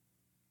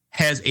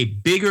 has a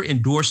bigger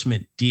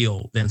endorsement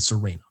deal than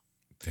Serena.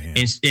 Damn.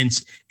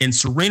 And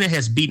Serena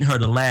has beaten her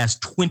the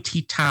last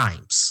 20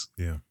 times.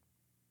 Yeah.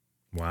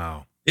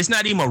 Wow. It's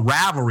not even a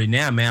rivalry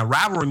now, man.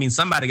 Rivalry means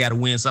somebody got to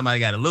win, somebody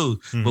got to lose.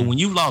 But when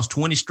you've lost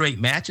 20 straight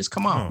matches,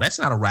 come on, that's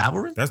not a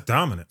rivalry. That's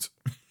dominance.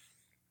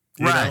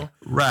 Right.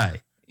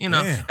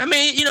 Damn. I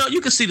mean,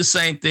 you can see the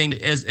same thing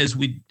as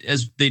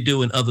they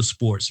do in other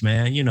sports,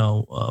 man.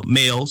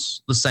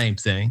 Males, the same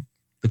thing.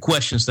 The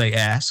questions they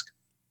ask,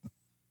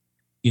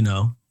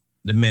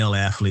 the male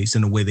athletes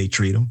and the way they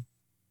treat them.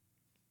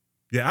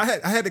 Yeah,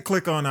 I had to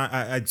click on.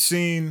 I'd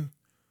seen,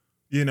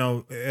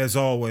 as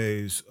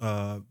always,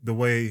 the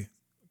way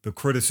the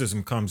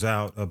criticism comes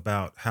out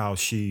about how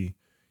she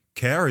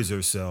carries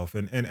herself,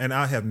 and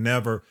I have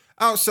never,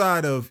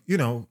 outside of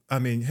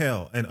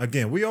hell, and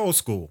again, we old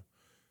school.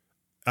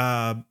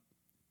 Once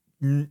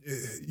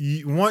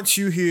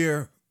you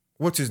hear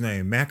what's his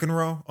name,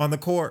 McEnroe on the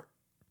court,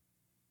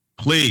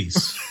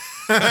 please,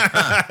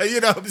 you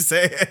know what I'm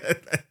saying.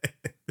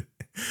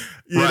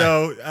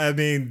 I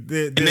mean,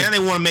 and now they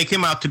want to make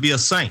him out to be a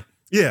saint.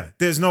 Yeah,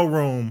 there's no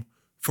room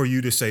for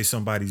you to say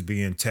somebody's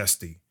being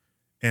testy,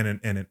 and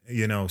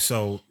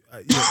So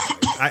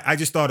I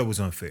just thought it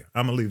was unfair.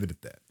 I'm gonna leave it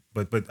at that.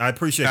 But I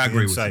appreciate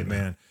the insight,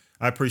 man.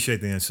 I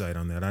appreciate the insight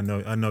on that. I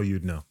know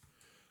you'd know.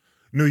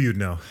 Knew you'd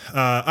know.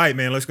 All right,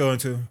 man. Let's go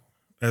into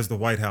as the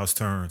White House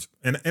turns.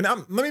 And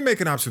let me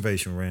make an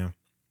observation, Ram.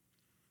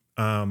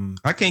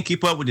 I can't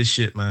keep up with this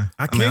shit, man.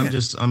 I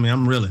can't.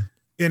 I'm really.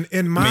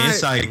 In my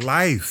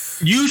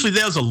life. Usually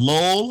there's a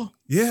lull.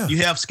 Yeah. You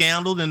have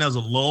scandal, then there's a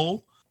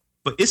lull.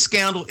 But it's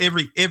scandal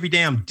every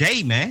damn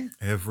day, man.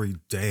 Every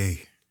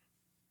day.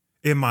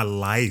 In my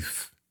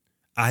life,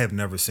 I have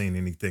never seen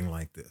anything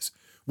like this.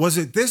 Was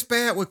it this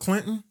bad with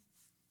Clinton?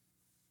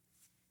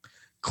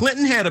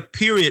 Clinton had a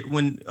period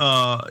when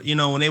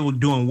when they were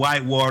doing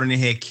Whitewater and they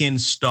had Ken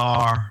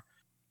Starr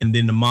and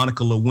then the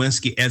Monica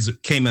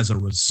Lewinsky came as a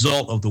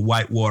result of the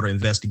Whitewater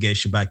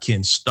investigation by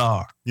Ken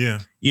Starr. Yeah.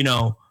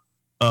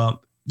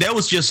 There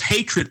was just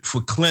hatred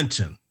for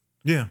Clinton.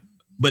 Yeah.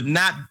 But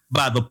not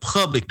by the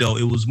public, though.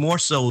 It was more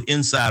so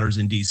insiders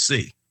in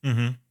D.C.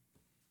 Mm-hmm.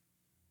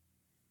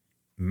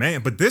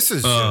 Man, but this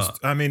is just,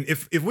 I mean,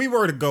 if we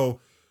were to go,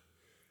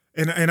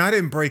 and I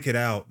didn't break it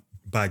out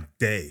by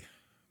day,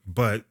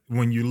 but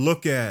when you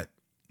look at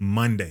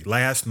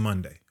last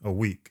Monday, a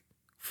week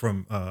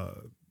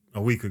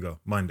ago,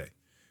 Monday,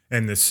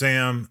 and the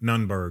Sam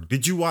Nunberg,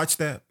 did you watch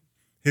that?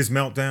 His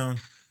meltdown?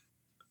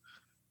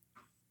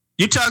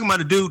 You're talking about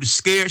a dude that's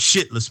scared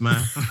shitless,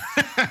 man.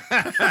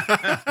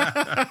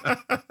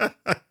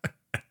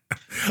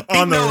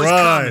 On the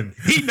run.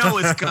 He know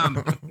it's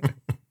coming.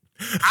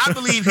 I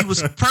believe he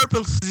was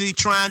purposely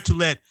trying to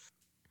let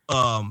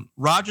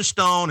Roger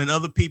Stone and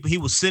other people, he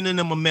was sending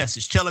them a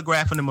message,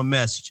 telegraphing them a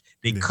message.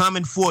 They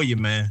coming for you,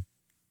 man.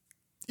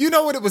 You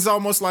know what it was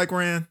almost like,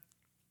 Rand?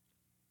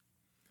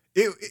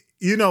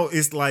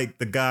 It's like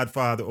The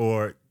Godfather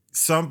or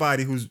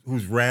somebody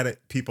who's ratted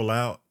people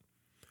out.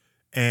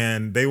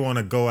 And they want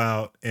to go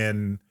out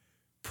and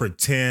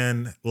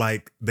pretend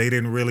like they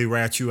didn't really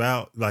rat you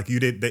out, like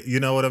you did. You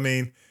know what I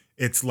mean?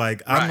 It's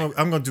like I'm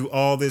gonna do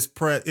all this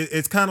press.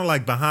 It's kind of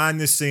like behind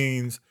the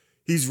scenes.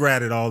 He's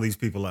ratted all these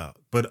people out,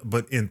 but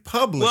in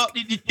public. Well,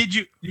 did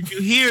you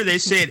hear? They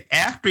said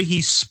after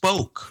he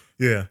spoke,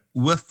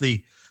 with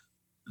the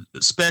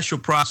special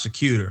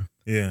prosecutor,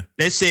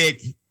 they said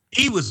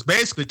he was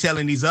basically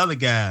telling these other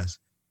guys,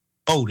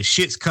 oh, the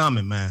shit's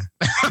coming, man.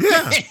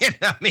 Yeah.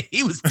 I mean,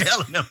 he was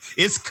telling them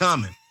it's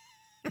coming.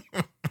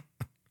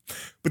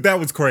 But that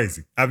was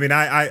crazy. I mean,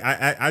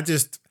 I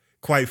just,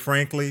 quite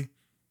frankly,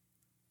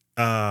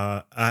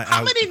 how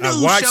many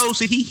news shows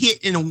did he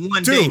hit in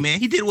one day, man?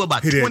 He did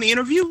about 20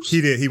 interviews?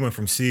 He did. He went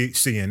from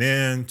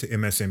CNN to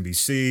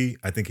MSNBC.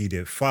 I think he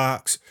did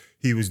Fox.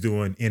 He was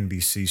doing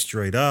NBC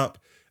straight up.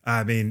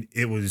 I mean,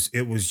 it was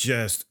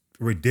just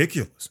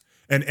ridiculous.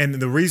 And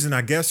the reason,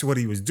 I guess, what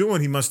he was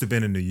doing, he must have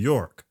been in New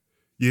York.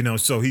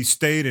 So he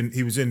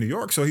was in New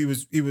York. So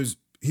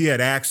he had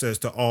access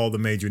to all the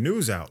major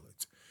news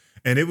outlets.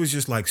 And it was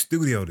just like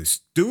studio to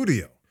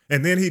studio.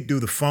 And then he'd do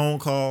the phone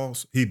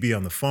calls. He'd be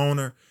on the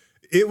phoner.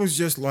 It was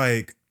just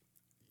like,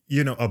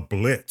 a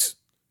blitz.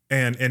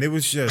 And it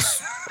was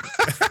just,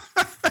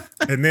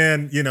 and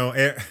then,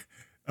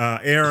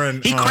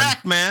 Aaron. He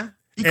cracked, man.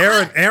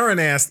 Aaron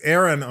asked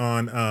Aaron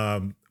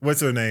on,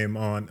 what's her name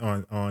on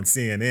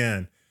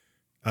CNN.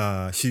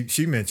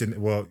 She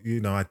mentioned, well,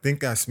 I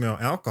think I smell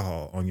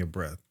alcohol on your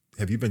breath.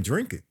 Have you been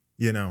drinking?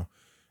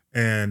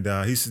 And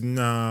he said,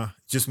 nah,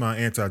 just my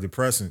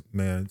antidepressant,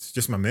 man. It's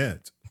just my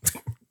meds.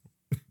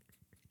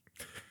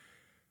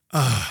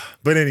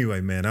 But anyway,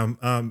 man,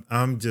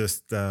 I'm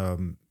just, let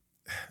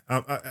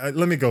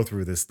me go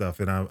through this stuff,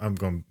 and I'm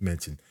going to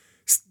mention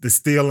the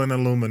steel and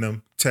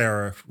aluminum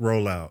tariff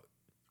rollout,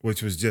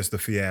 which was just a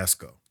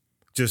fiasco.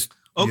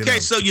 Okay,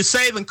 so you're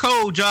saving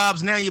coal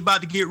jobs. Now you're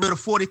about to get rid of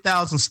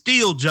 40,000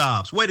 steel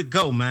jobs. Way to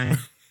go, man.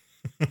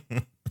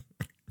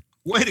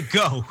 Way to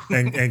go.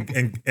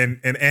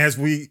 and as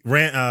we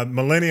ran,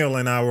 Millennial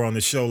and I were on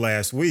the show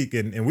last week,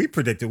 and we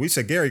predicted, we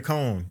said, Gary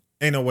Cohn,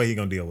 ain't no way he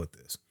going to deal with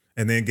this.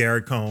 And then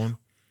Gary Cohn,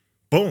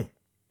 boom,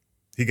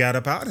 he got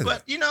up out of it.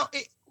 But,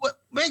 what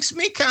makes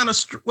me kind of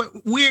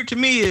weird to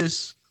me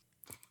is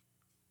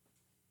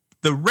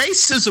the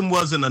racism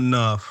wasn't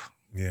enough.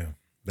 Yeah.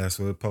 That's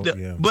what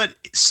yeah. But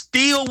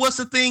still, what's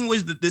the thing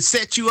was that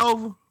set you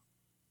over?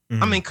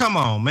 Mm-hmm. I mean, come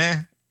on,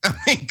 man.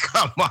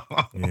 Come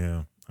on.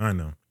 Yeah, I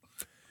know.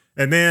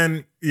 And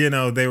then,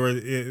 they were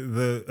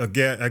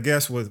I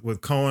guess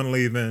with Cohen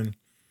leaving,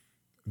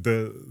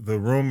 the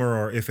rumor,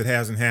 or if it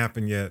hasn't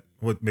happened yet,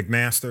 with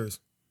McMaster's,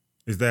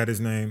 is that his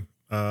name?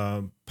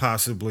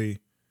 Possibly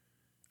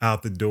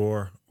out the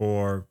door,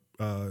 or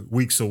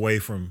weeks away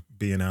from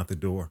being out the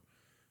door.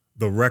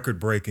 The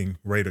record-breaking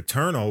rate of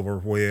turnover,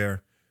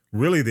 where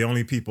really the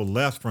only people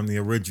left from the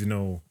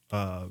original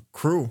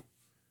crew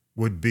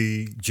would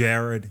be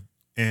Jared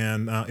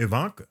and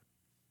Ivanka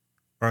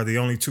are the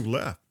only two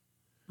left.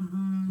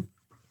 Mm-hmm.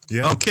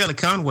 Yeah. Oh, Kelly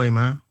Conway,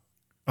 man.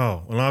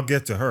 Oh, well, I'll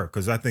get to her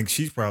because I think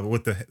she's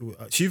probably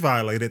she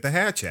violated the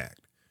Hatch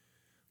Act,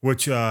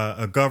 which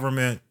a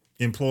government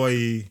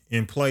employee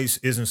in place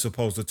isn't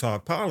supposed to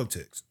talk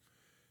politics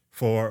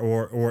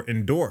or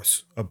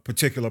endorse a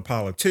particular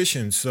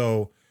politician.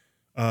 So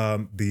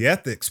The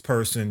ethics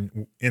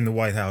person in the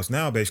White House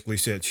now basically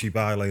said she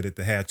violated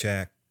the Hatch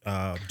Act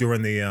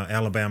during the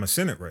Alabama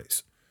Senate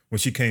race when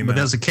she came But out.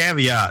 there's a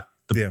caveat.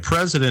 The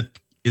president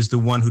is the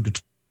one who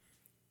determines.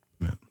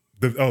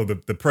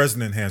 The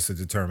president has to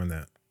determine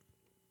that.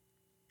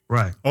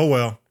 Right. Oh,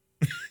 well.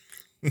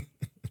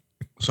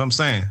 So I'm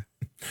saying.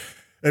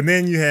 And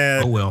then you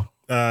had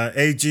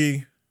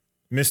AG,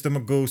 Mr.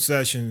 Magoo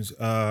Sessions,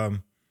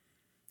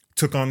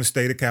 took on the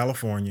state of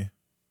California,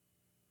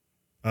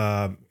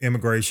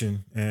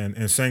 immigration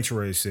and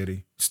sanctuary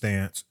city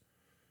stance.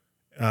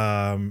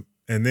 And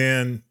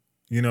then,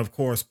 of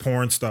course,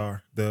 porn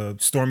star, the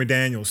Stormy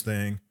Daniels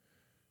thing,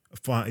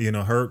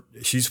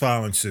 she's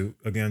filing suit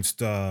against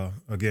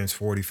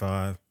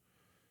 45.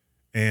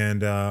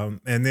 And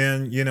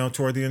then,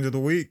 toward the end of the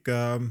week,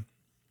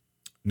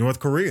 North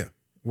Korea,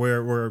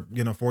 where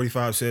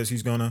 45 says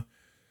he's gonna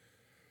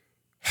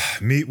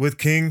meet with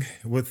Kim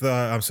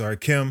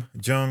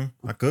Jong.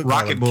 I could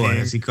Rocket call him Boy, King.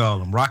 as he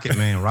called him, Rocket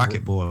Man,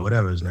 Rocket Boy,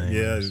 whatever his name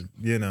is.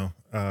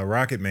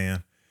 Rocket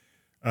Man.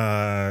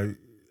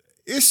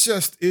 It's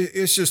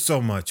just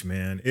so much,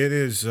 man. It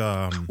is.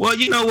 Well,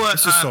 you know what?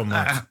 It's just so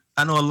much.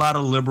 I know a lot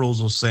of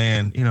liberals are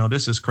saying,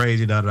 this is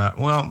crazy.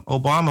 Well,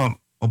 Obama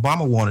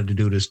wanted to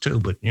do this too,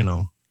 but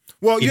Well,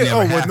 it never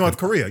with happened. North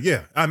Korea,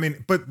 yeah. I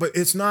mean, but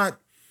it's not.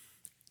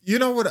 You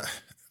know what?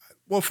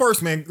 Well,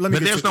 first, man, let me.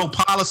 But there's no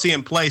policy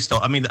in place, though.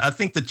 I mean, I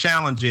think the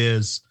challenge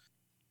is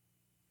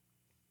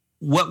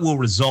what will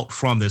result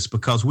from this,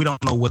 because we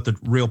don't know what the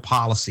real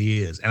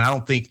policy is, and I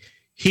don't think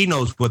he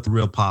knows what the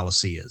real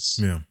policy is.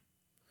 Yeah.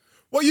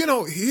 Well,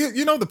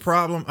 the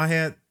problem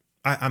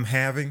I'm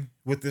having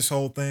with this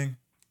whole thing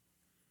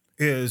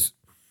is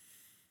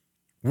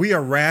we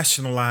are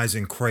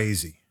rationalizing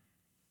crazy.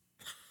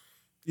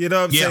 You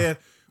know what I'm saying?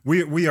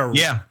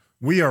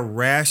 We are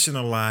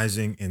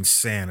rationalizing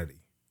insanity.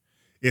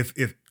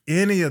 If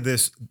any of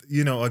this,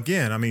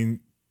 again, I mean,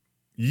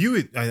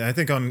 I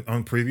think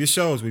on previous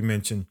shows we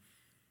mentioned,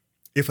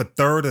 if a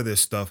third of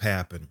this stuff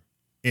happened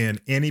in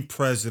any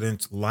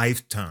president's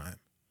lifetime,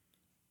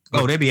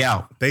 they'd be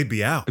out. They'd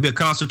be out. It'd be a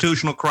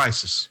constitutional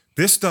crisis.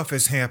 This stuff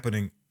is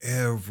happening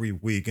every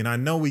week. And I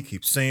know we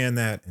keep saying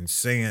that.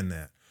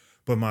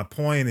 But my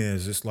point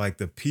is, it's like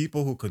the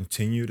people who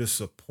continue to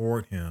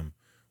support him,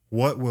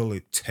 what will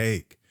it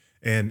take?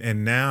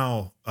 And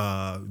now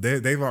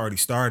they've already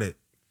started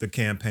the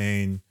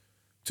campaign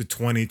to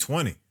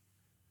 2020,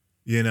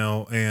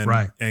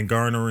 and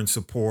garnering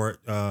support.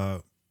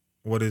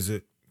 What is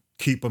it?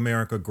 Keep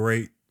America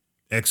Great!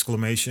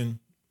 Exclamation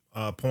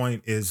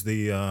point is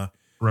the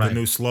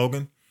new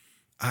slogan.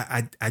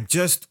 I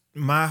just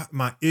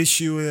my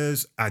issue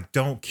is I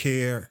don't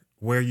care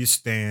where you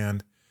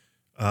stand,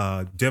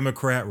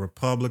 Democrat,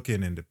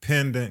 Republican,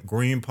 Independent,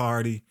 Green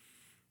Party.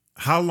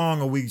 How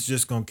long are we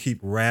just gonna keep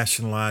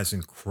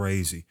rationalizing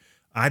crazy?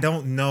 I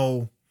don't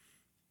know.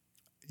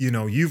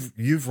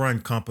 You've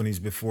run companies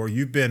before.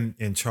 You've been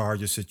in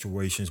charge of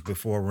situations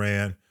before,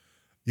 Rand.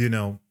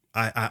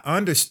 I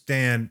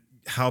understand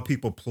how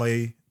people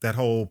play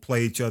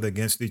each other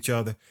against each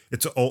other.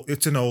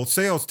 It's an old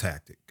sales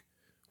tactic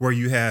where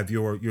you have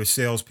your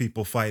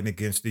salespeople fighting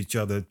against each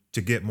other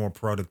to get more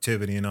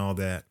productivity and all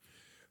that.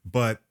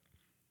 But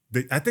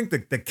I think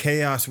the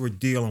chaos we're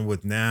dealing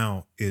with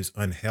now is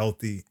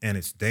unhealthy and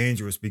it's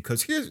dangerous,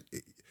 because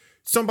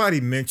somebody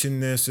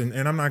mentioned this, and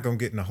I'm not going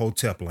to get into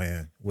Hotep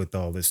land with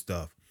all this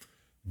stuff,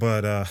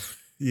 but,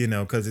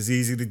 because it's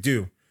easy to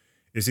do.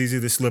 It's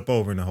easy to slip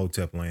over into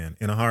Hotep land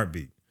in a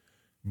heartbeat.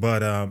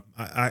 But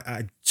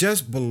I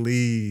just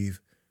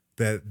believe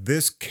that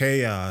this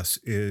chaos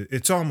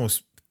it's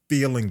almost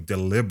feeling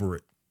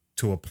deliberate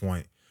to a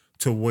point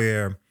to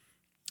where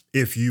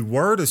if you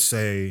were to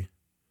say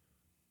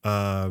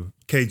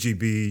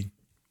KGB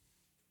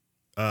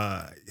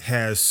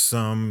has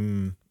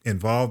some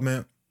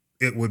involvement,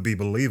 it would be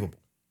believable.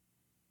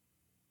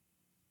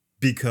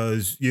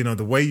 Because,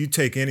 the way you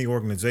take any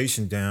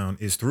organization down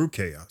is through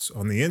chaos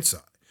on the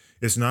inside.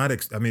 It's not,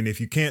 if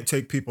you can't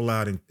take people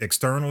out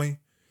externally,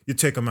 you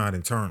take them out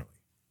internally.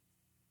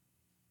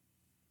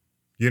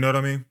 You know what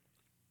I mean?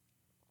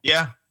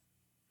 Yeah.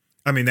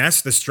 I mean,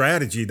 that's the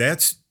strategy.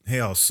 That's,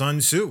 Sun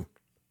Tzu,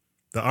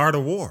 The Art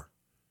of War.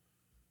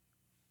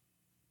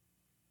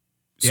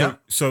 So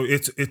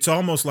it's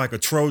almost like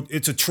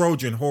it's a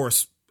Trojan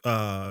horse,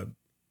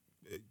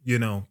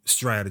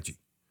 strategy,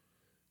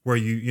 where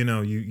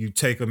you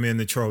take them in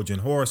the Trojan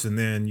horse and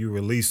then you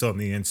release on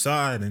the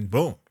inside and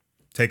boom,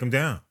 take them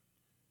down.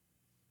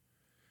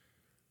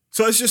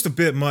 So it's just a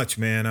bit much,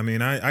 man. I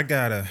mean, I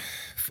gotta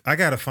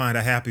find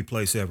a happy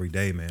place every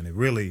day, man. It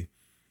really,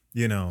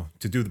 to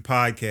do the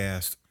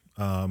podcast,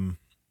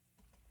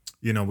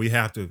 we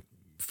have to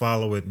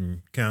follow it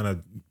and kind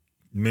of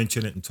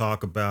mention it and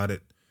talk about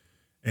it.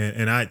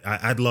 And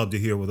I'd love to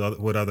hear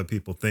what other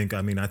people think.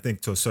 I mean, I think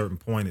to a certain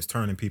point it's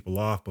turning people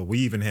off, but we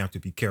even have to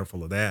be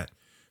careful of that,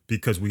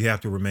 because we have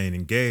to remain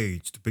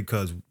engaged,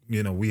 because,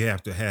 we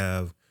have to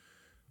have,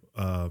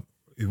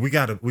 we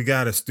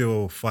gotta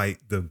still fight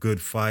the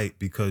good fight,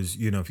 because,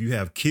 if you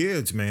have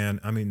kids, man,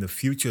 I mean, the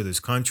future of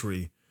this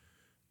country,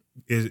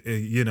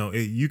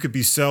 you could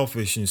be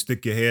selfish and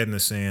stick your head in the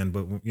sand,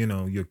 but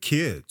your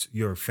kids,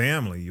 your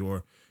family,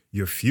 your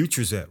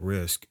future's at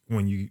risk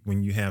when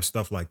you have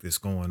stuff like this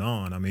going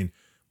on. I mean,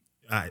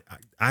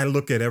 I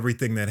look at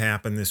everything that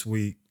happened this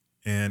week,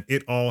 and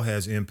it all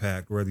has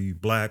impact, whether you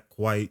black,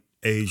 white,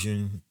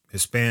 Asian,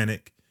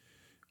 Hispanic,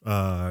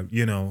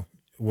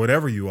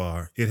 whatever you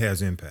are, it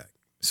has impact.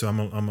 So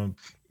I'm gonna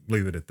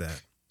leave it at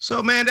that.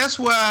 So, man, that's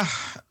why,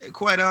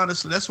 quite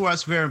honestly, that's why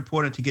it's very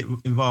important to get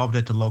involved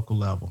at the local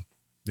level.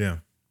 Yeah.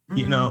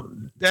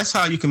 That's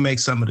how you can make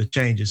some of the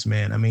changes,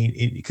 man. I mean,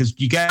 because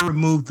you got to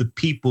remove the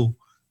people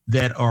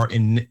that are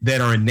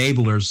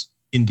enablers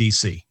in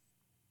DC.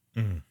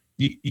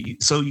 Mm-hmm.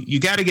 So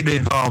you got to get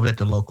involved at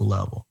the local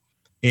level.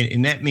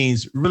 And that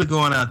means really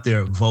going out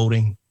there,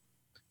 voting,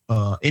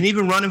 and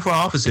even running for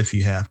office if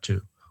you have to,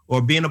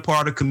 or being a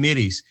part of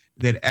committees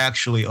that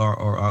actually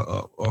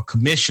are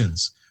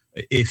commissions.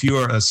 If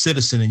you're a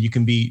citizen and you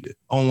can be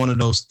on one of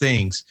those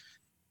things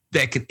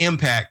that can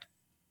impact,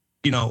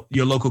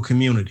 your local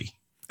community.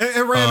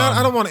 And Rand,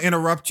 I don't want to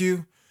interrupt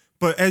you,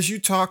 but as you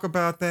talk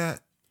about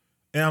that,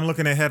 and I'm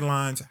looking at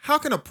headlines, how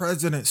can a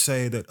president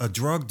say that a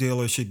drug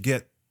dealer should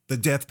get the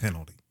death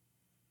penalty?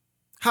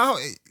 How,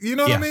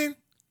 what I mean?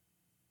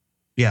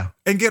 Yeah.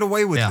 And get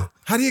away with it.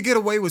 How do you get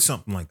away with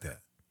something like that?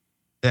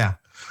 Yeah.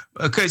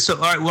 Okay. So,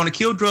 all right, we want to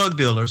kill drug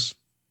dealers.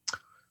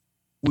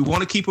 We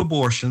want to keep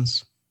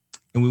abortions.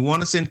 And we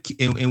want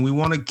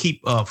to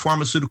keep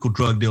pharmaceutical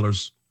drug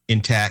dealers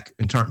intact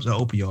in terms of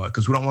opioid,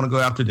 because we don't want to go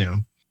after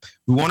them.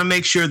 We want to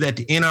make sure that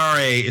the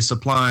NRA is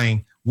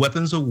supplying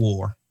weapons of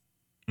war.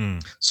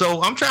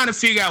 So I'm trying to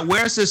figure out,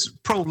 where's this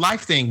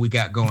pro-life thing we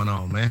got going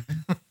on, man?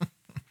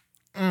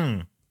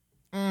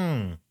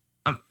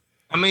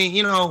 I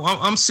mean,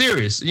 I'm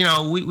serious.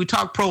 We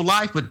talk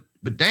pro-life,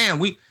 but damn,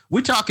 we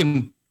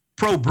talking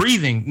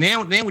pro-breathing.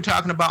 Now we're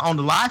talking about, on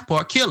the life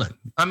part, killing.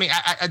 I mean,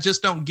 I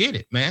just don't get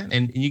it, man.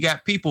 And you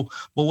got people.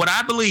 But what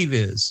I believe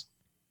that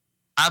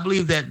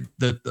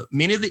the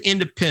many of the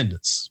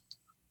independents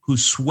who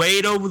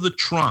swayed over the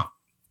Trump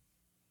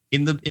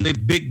in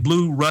the big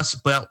blue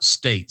Rust Belt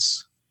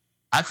states,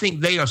 I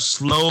think they are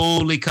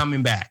slowly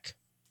coming back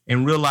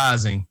and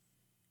realizing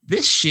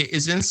this shit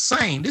is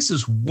insane. This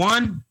is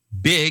one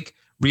big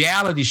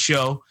reality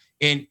show,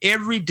 and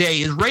every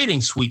day is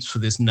rating sweeps for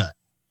this nut.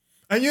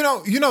 And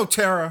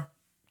Tara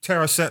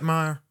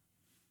Setmeyer,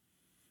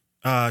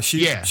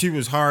 she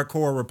was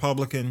hardcore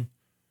Republican,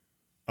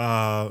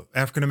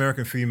 African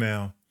American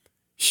female.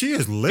 She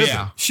is livid.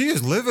 Yeah. She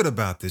is livid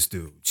about this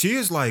dude. She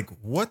is like,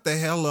 what the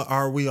hell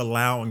are we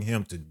allowing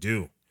him to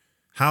do?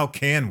 How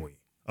can we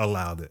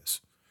allow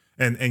this?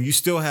 And you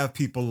still have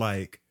people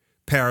like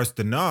Paris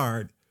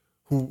Denard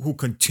who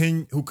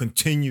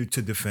continue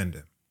to defend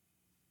him.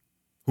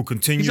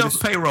 He's on the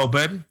payroll,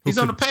 baby. He's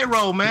on the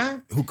payroll,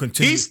 man. Who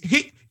continues?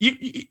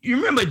 You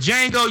remember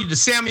Django, the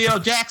Samuel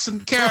Jackson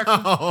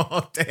character?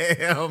 Oh,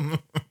 damn.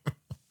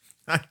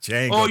 Not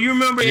Django. Oh, you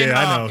remember in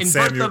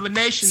Birth of a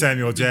Nation,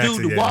 Samuel Jackson,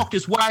 the dude who walked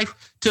his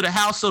wife to the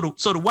house so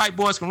the white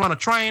boys can run a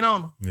train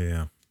on him?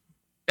 Yeah.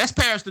 That's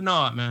Paris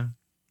Denard, man.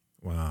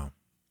 Wow.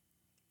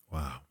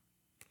 All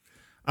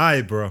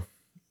right, bro.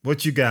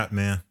 What you got,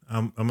 man?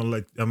 I'm gonna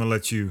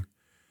let you.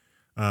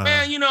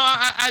 Man,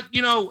 I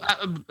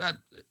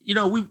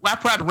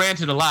probably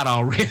ranted a lot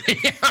already.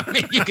 I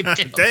mean, you can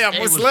tell. Damn,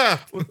 what's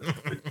left?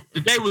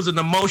 Today was an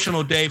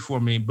emotional day for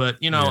me, but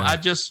I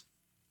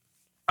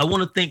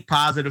want to think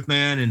positive,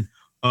 man, and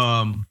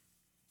I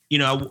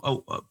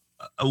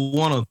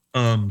want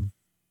to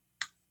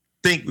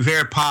think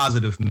very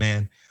positive,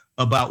 man,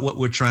 about what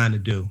we're trying to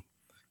do,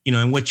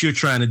 and what you're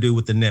trying to do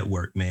with the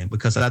network, man,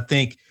 because I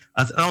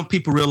don't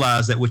people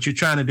realize that what you're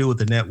trying to do with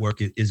the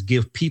network is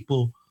give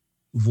people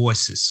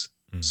voices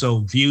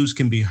so views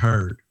can be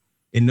heard,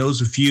 and those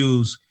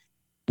views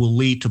will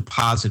lead to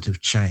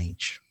positive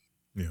change.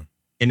 Yeah.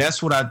 And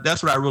that's what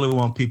I really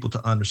want people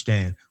to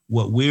understand,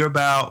 what we're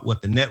about,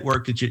 what the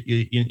network that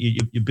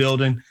you're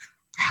building,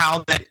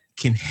 how that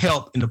can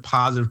help in a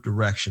positive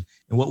direction.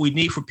 And what we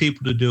need for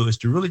people to do is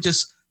to really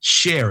just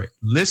share it,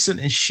 listen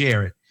and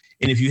share it.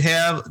 And if you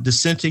have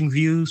dissenting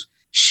views,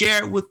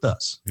 share it with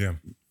us. Yeah.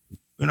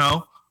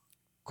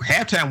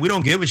 Halftime, we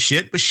don't give a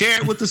shit, but share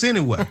it with us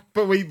anyway.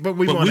 but we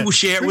will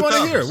share it with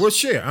others. Hear it. We'll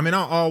share. I mean,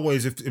 I'll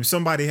always, if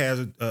somebody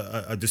has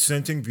a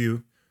dissenting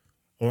view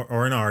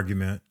or an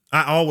argument,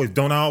 I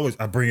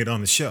bring it on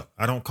the show.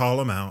 I don't call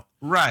them out.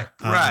 Right.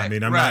 I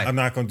mean, I'm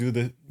not going to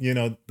do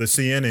the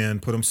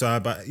CNN, put them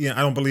side by. I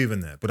don't believe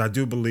in that, but I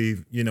do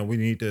believe, we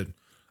need to.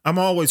 I'm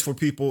always for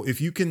people. If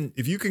you can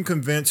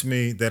convince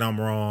me that I'm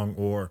wrong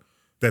or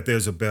that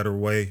there's a better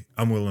way,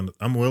 I'm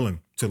willing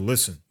to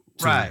listen.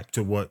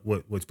 To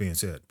what's being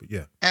said. But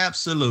yeah.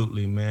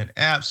 Absolutely, man.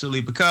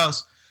 Absolutely.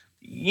 Because,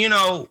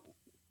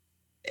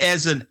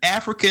 as an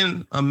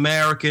African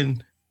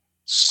American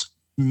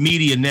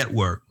media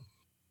network,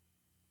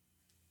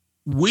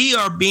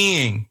 we're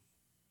being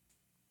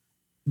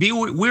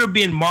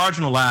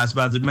marginalized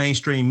by the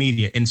mainstream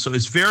media. And so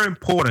it's very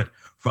important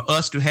for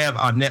us to have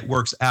our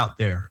networks out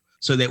there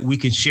so that we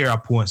can share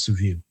our points of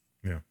view.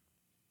 Yeah.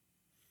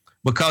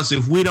 because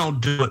if we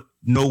don't do it,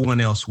 no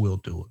one else will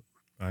do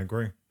it. I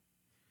agree.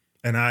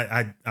 And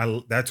I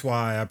that's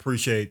why I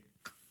appreciate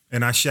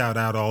and I shout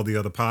out all the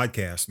other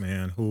podcasts,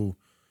 man, who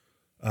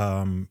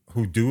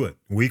do it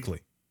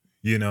weekly,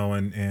 you know,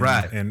 and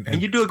right.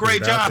 And you do a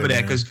great job of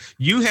that, because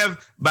you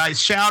have, by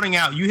shouting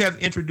out, you have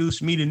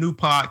introduced me to new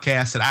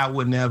podcasts that I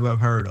would never have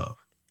heard of,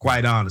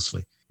 quite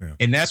honestly. Yeah.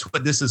 And that's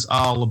what this is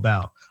all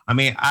about. I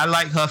mean, I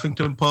like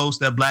Huffington Post,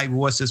 that Black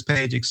Voices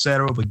page,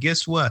 etc. But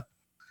guess what?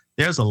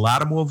 There's a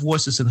lot of more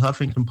voices in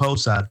Huffington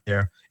Post out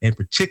there, and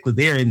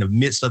particularly they're in the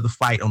midst of the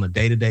fight on a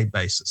day-to-day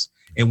basis,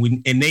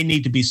 and they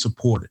need to be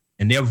supported,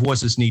 and their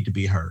voices need to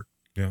be heard.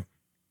 Yeah,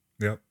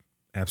 yep,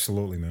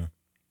 absolutely, man,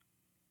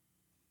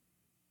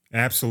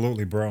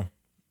 absolutely, bro.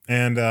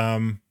 And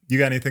you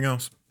got anything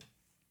else?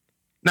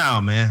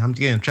 No, man. I'm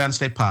trying to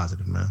stay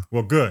positive, man.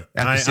 Well, good.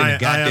 After seeing a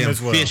goddamn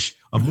fish,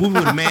 a movie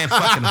with a man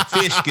fucking a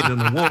fish get in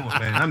the water,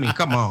 man. I mean,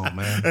 come on,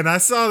 man. And I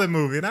saw the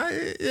movie, and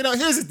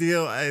here's the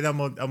deal, and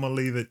I'm gonna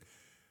leave it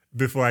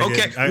before I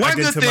get to my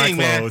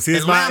close.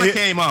 Atlanta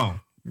came on.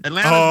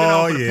 Atlanta's been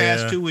on for the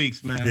past 2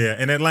 weeks, man. Yeah,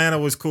 and Atlanta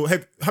was cool.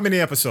 Hey, how many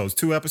episodes?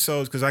 2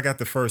 episodes? Because I got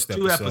the first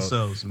episode. 2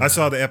 episodes, man. I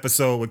saw the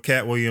episode with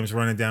Cat Williams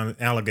running down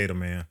Alligator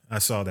Man. I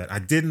saw that. I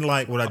didn't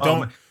like what I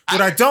don't.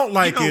 What I don't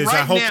like is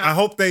I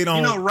hope they don't.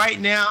 You know, right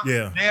now,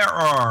 there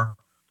are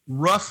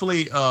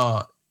roughly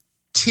 11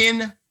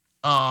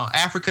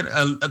 African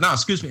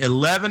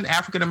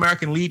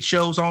American lead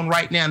shows on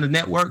right now in the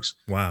networks.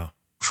 Wow.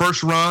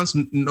 First runs,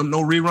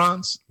 no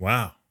reruns.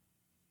 Wow.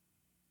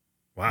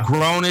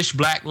 Grownish,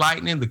 Black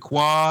Lightning, The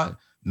Quad,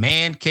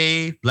 Man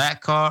Cave,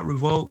 Black Card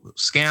Revolt,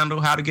 Scandal,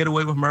 How to Get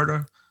Away with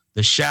Murder,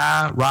 The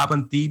Shy,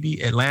 Robin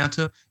Thede,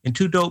 Atlanta, and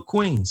 2 Dope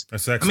Queens.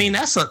 That's excellent. I mean,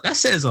 that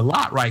says a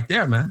lot right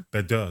there, man.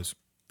 That does.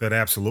 That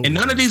absolutely. And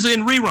none of these are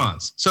in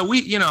reruns. So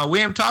we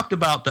haven't talked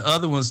about the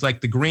other ones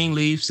like the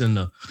Greenleafs and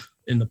the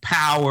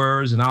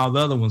Powers and all the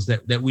other ones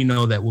that we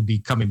know that will be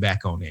coming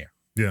back on air.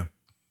 Yeah.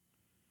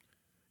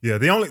 Yeah.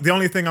 The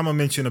only thing I'm gonna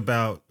mention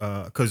about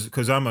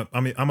because I'm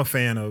a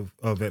fan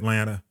of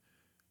Atlanta.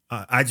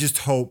 I just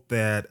hope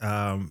that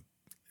and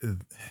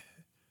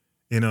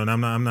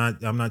I'm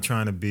not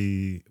trying to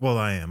be, well,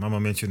 I am. I'm gonna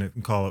mention it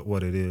and call it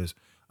what it is.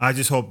 I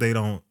just hope they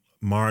don't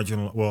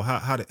marginal. Well,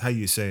 how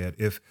you say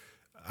it?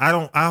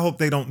 I hope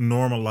they don't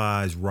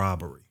normalize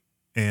robbery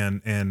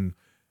and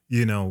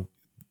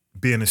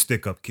being a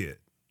stick-up kid.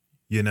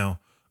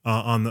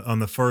 On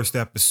the first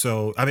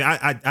episode, I mean,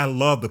 I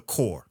love the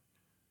core.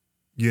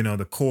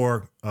 The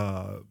core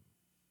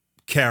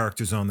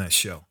characters on that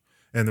show.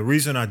 And the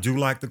reason I do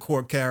like the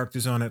core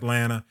characters on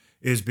Atlanta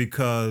is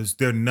because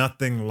they're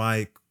nothing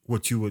like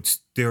what you would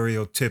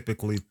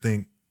stereotypically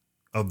think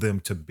of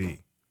them to be.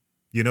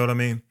 You know what I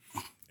mean?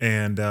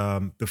 And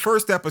the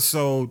first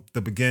episode,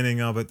 the beginning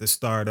of it, the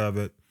start of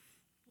it,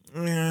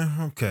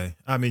 okay.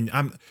 I mean,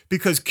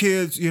 because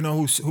kids,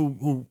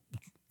 who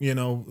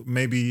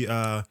maybe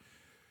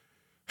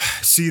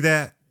see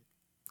that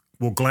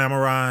will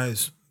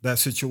glamorize that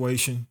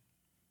situation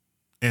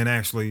and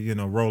actually,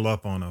 roll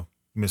up on a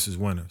Mrs.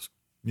 Winters,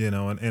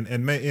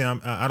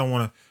 I don't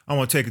want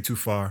to take it too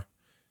far.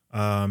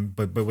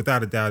 But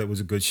without a doubt, it was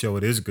a good show.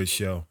 It is a good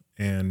show.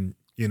 And,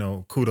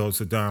 kudos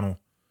to Donald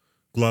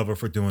Glover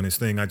for doing his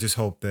thing. I just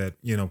hope that,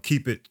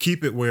 keep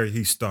it where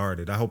he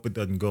started. I hope it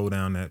doesn't go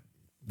down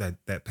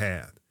that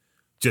path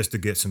just to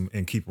get some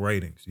and keep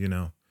ratings,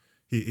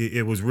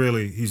 It was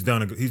really, he's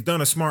done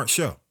a smart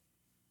show.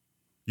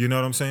 You know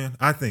what I'm saying?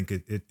 I think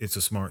it's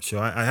a smart show.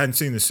 I hadn't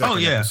seen the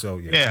second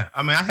episode yet. Yeah.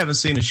 I mean, I haven't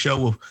seen a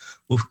show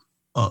with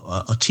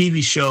a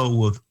TV show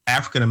with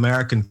African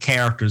American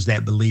characters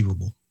that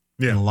believable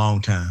in a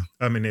long time.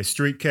 I mean, they're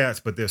street cats,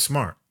 but they're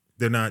smart.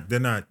 They're not,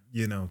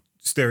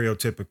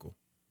 stereotypical,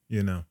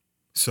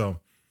 So,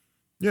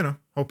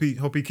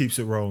 hope he keeps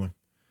it rolling.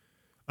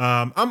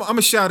 I'm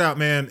a shout out,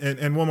 man,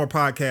 and one more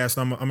podcast.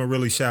 I'm a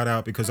really shout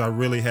out because I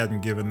really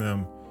hadn't given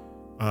them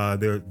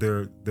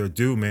their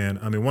due, man.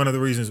 I mean, one of the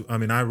reasons,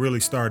 I really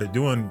started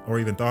doing or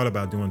even thought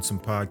about doing some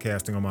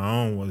podcasting on my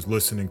own was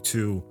listening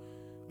to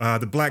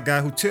the Black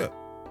Guy Who Tipped,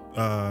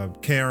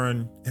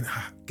 Karen and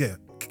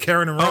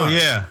Ron. Oh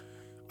yeah.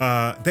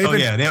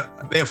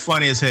 They're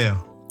funny as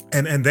hell.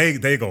 And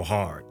they go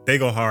hard. They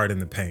go hard in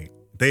the paint.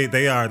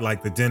 They are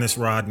like the Dennis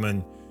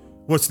Rodman.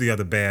 What's the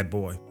other bad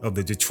boy of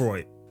the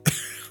Detroit?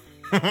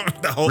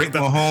 Rick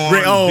Mahorn,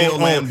 Bill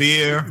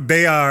Laimbeer.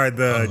 They are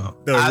the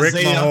Rick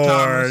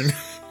Mahorn.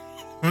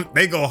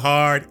 They go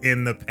hard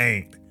in the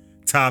paint,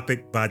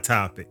 topic by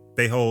topic.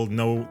 They don't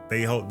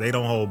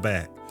hold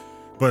back.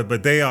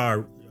 But they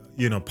are,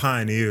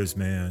 pioneers,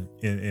 man,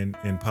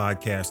 in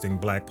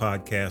podcasting, black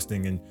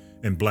podcasting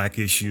and black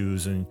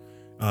issues. And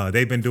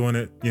they've been doing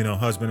it,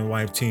 husband and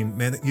wife team.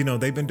 Man,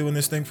 they've been doing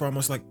this thing for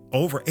almost like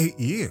over 8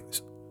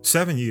 years,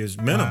 7 years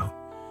minimum. Wow.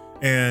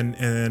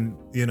 And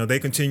they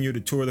continue to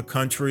tour the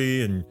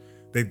country, and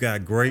they've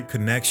got great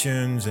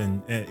connections,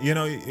 and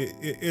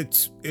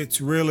it's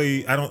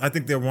really, I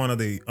think they're one of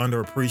the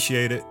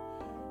underappreciated,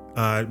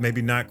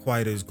 maybe not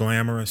quite as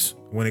glamorous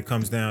when it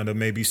comes down to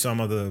maybe some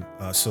of the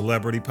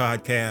celebrity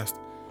podcasts,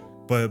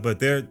 but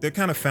they're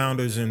kind of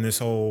founders in this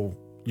whole,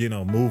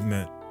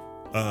 movement,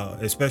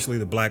 especially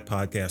the Black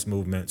podcast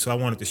movement. So I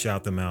wanted to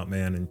shout them out,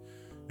 man,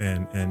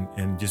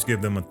 and just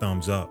give them a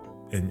thumbs up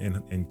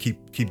and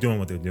keep doing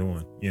what they're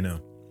doing,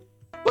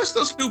 What's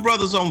those two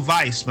brothers on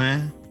Vice,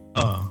 man?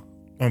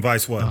 On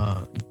Vice what?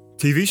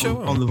 TV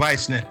show? On the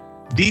Vice net.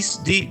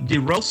 De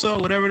Rosa,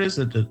 whatever it is,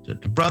 the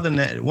brother,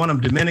 one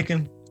of them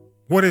Dominican.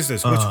 What is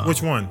this?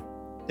 Which one?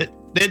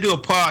 They do a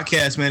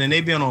podcast, man, and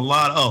they be on a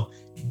lot of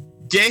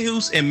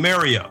Jesus and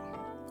Mario.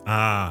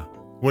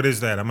 What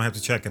is that? I'm gonna have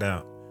to check it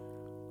out.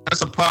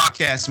 That's a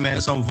podcast, man.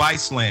 It's on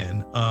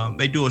Viceland.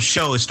 They do a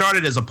show. It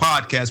started as a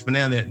podcast, but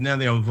now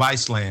they're on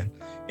Viceland,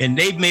 and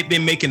they've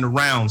been making the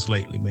rounds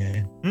lately,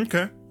 man.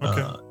 Okay.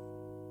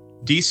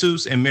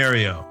 Jesus and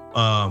Mario,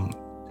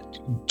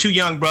 two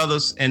young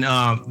brothers, and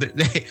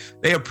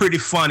they are pretty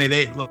funny.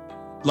 They look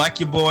like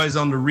your boys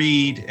on the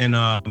Read and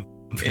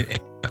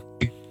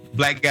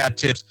Black Guy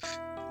Tips.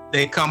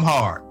 They come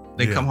hard.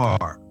 Come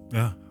hard.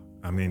 Yeah.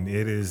 I mean,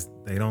 they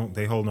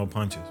hold no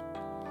punches.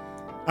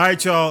 All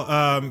right,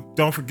 y'all.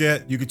 Don't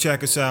forget, you can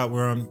check us out.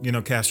 We're on,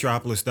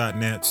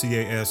 castropolis.net,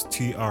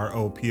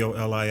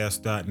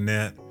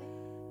 castropolis.net.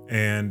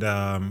 And,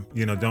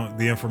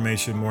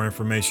 more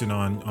information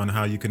on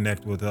how you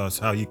connect with us,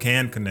 how you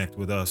can connect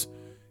with us.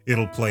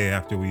 It'll play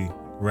after we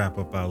wrap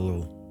up our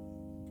little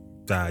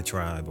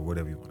diatribe or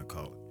whatever you want to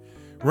call it.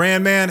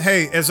 Rand, man,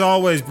 hey, as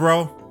always,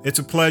 bro, it's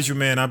a pleasure,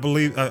 man. I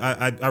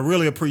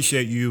really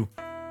appreciate you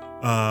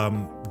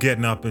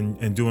getting up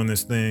and doing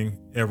this thing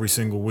every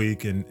single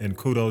week, and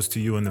kudos to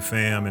you and the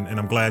fam, and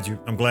I'm glad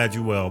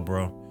you well,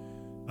 bro.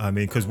 I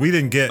mean, because we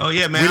didn't get all the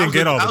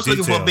details. I was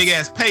looking for a big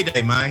ass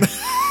payday, man.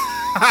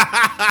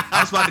 I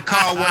was about to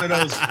call one of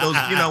those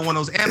one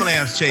of those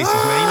ambulance chasers,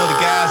 man. The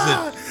guys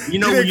that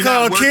when you're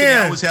not working, they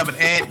always have an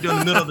ad during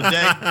the middle of the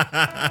day.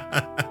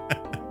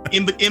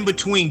 In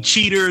between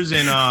Cheaters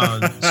and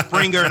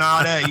Springer and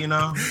all that,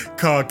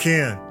 Call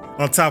Ken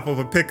on top of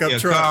a pickup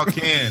truck. Call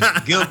Ken.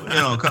 You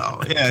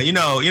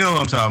know what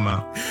I'm talking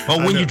about. Or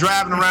when you're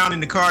driving around in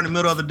the car in the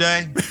middle of the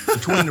day,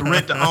 between the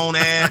rent-to-own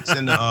ads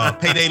and the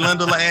payday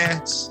lender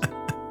ads.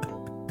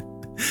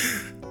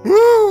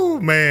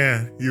 Woo,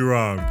 man, you're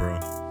wrong, bro.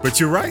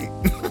 But you're right.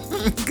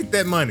 Get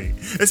that money,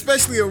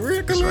 especially a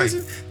rear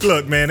collision. Right.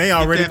 Look, man, they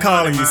already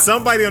calling you.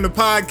 Somebody on the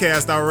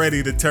podcast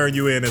already to turn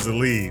you in as a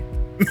lead.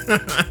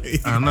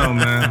 I know,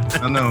 man.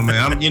 I'm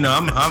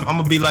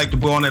gonna be like the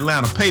boy on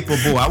Atlanta, paper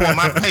boy. I want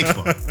my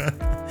paper.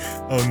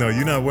 Oh no,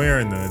 you're not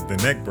wearing the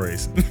neck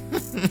brace.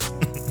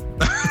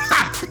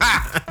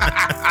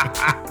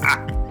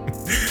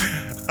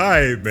 All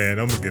right, man.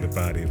 I'm gonna get up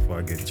out of here before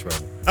I get in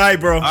trouble. All right,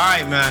 bro. All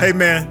right, man. Hey,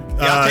 man.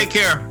 Y'all take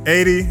care.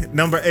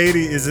 Number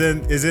 80 is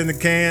in the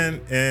can,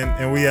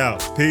 and we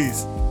out.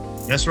 Peace.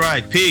 That's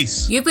right.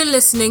 Peace. You've been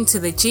listening to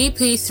the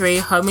GP3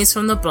 Homies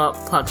from the Block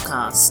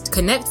podcast.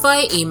 Connect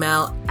via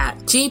email at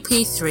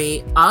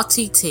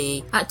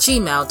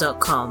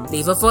gp3rtt@gmail.com.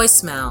 Leave a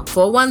voicemail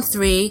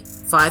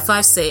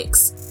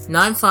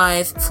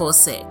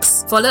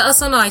 413-556-9546. Follow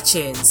us on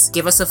iTunes.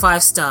 Give us a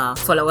 5-star.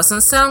 Follow us on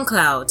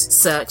SoundCloud.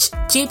 Search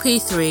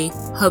GP3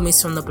 Homies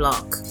from the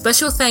Block.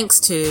 Special thanks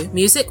to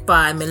music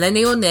by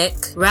Millennial Nick,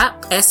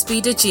 rap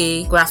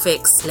SB2G,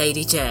 graphics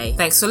Lady J.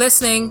 Thanks for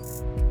listening.